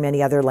to very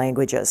many other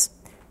languages.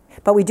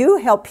 But we do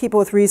help people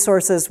with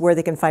resources where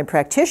they can find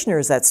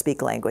practitioners that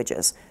speak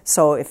languages.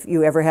 So if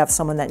you ever have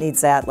someone that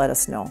needs that, let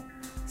us know.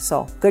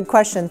 So good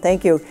question.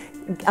 Thank you.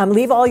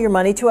 Leave all your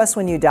money to us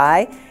when you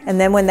die, and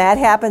then when that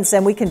happens,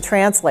 then we can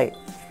translate.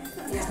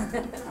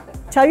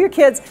 Tell your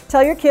kids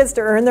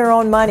to earn their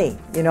own money,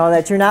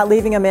 that you're not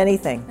leaving them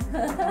anything.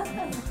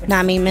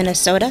 NAMI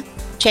Minnesota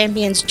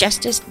champions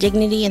justice,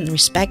 dignity, and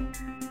respect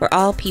for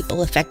all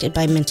people affected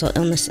by mental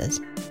illnesses.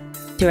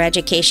 Through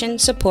education,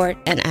 support,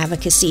 and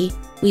advocacy,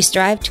 we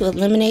strive to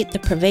eliminate the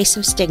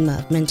pervasive stigma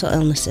of mental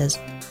illnesses,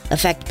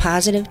 affect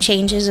positive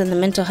changes in the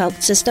mental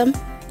health system,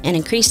 and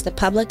increase the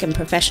public and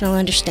professional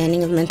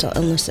understanding of mental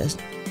illnesses.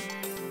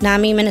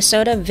 NAMI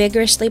Minnesota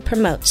vigorously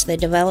promotes the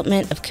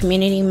development of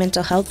community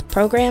mental health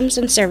programs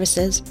and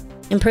services,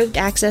 improved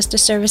access to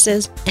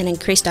services, and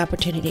increased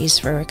opportunities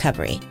for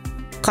recovery.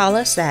 Call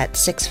us at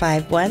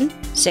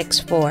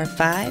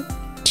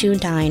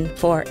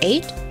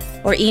 651-645-2948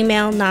 or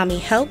email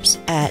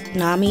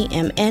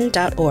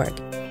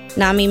namihelps@namimn.org.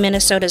 NAMI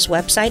Minnesota's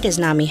website is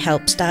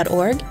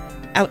namihelps.org.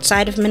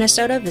 Outside of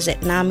Minnesota,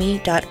 visit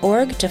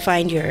nami.org to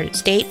find your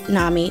state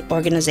NAMI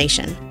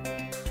organization.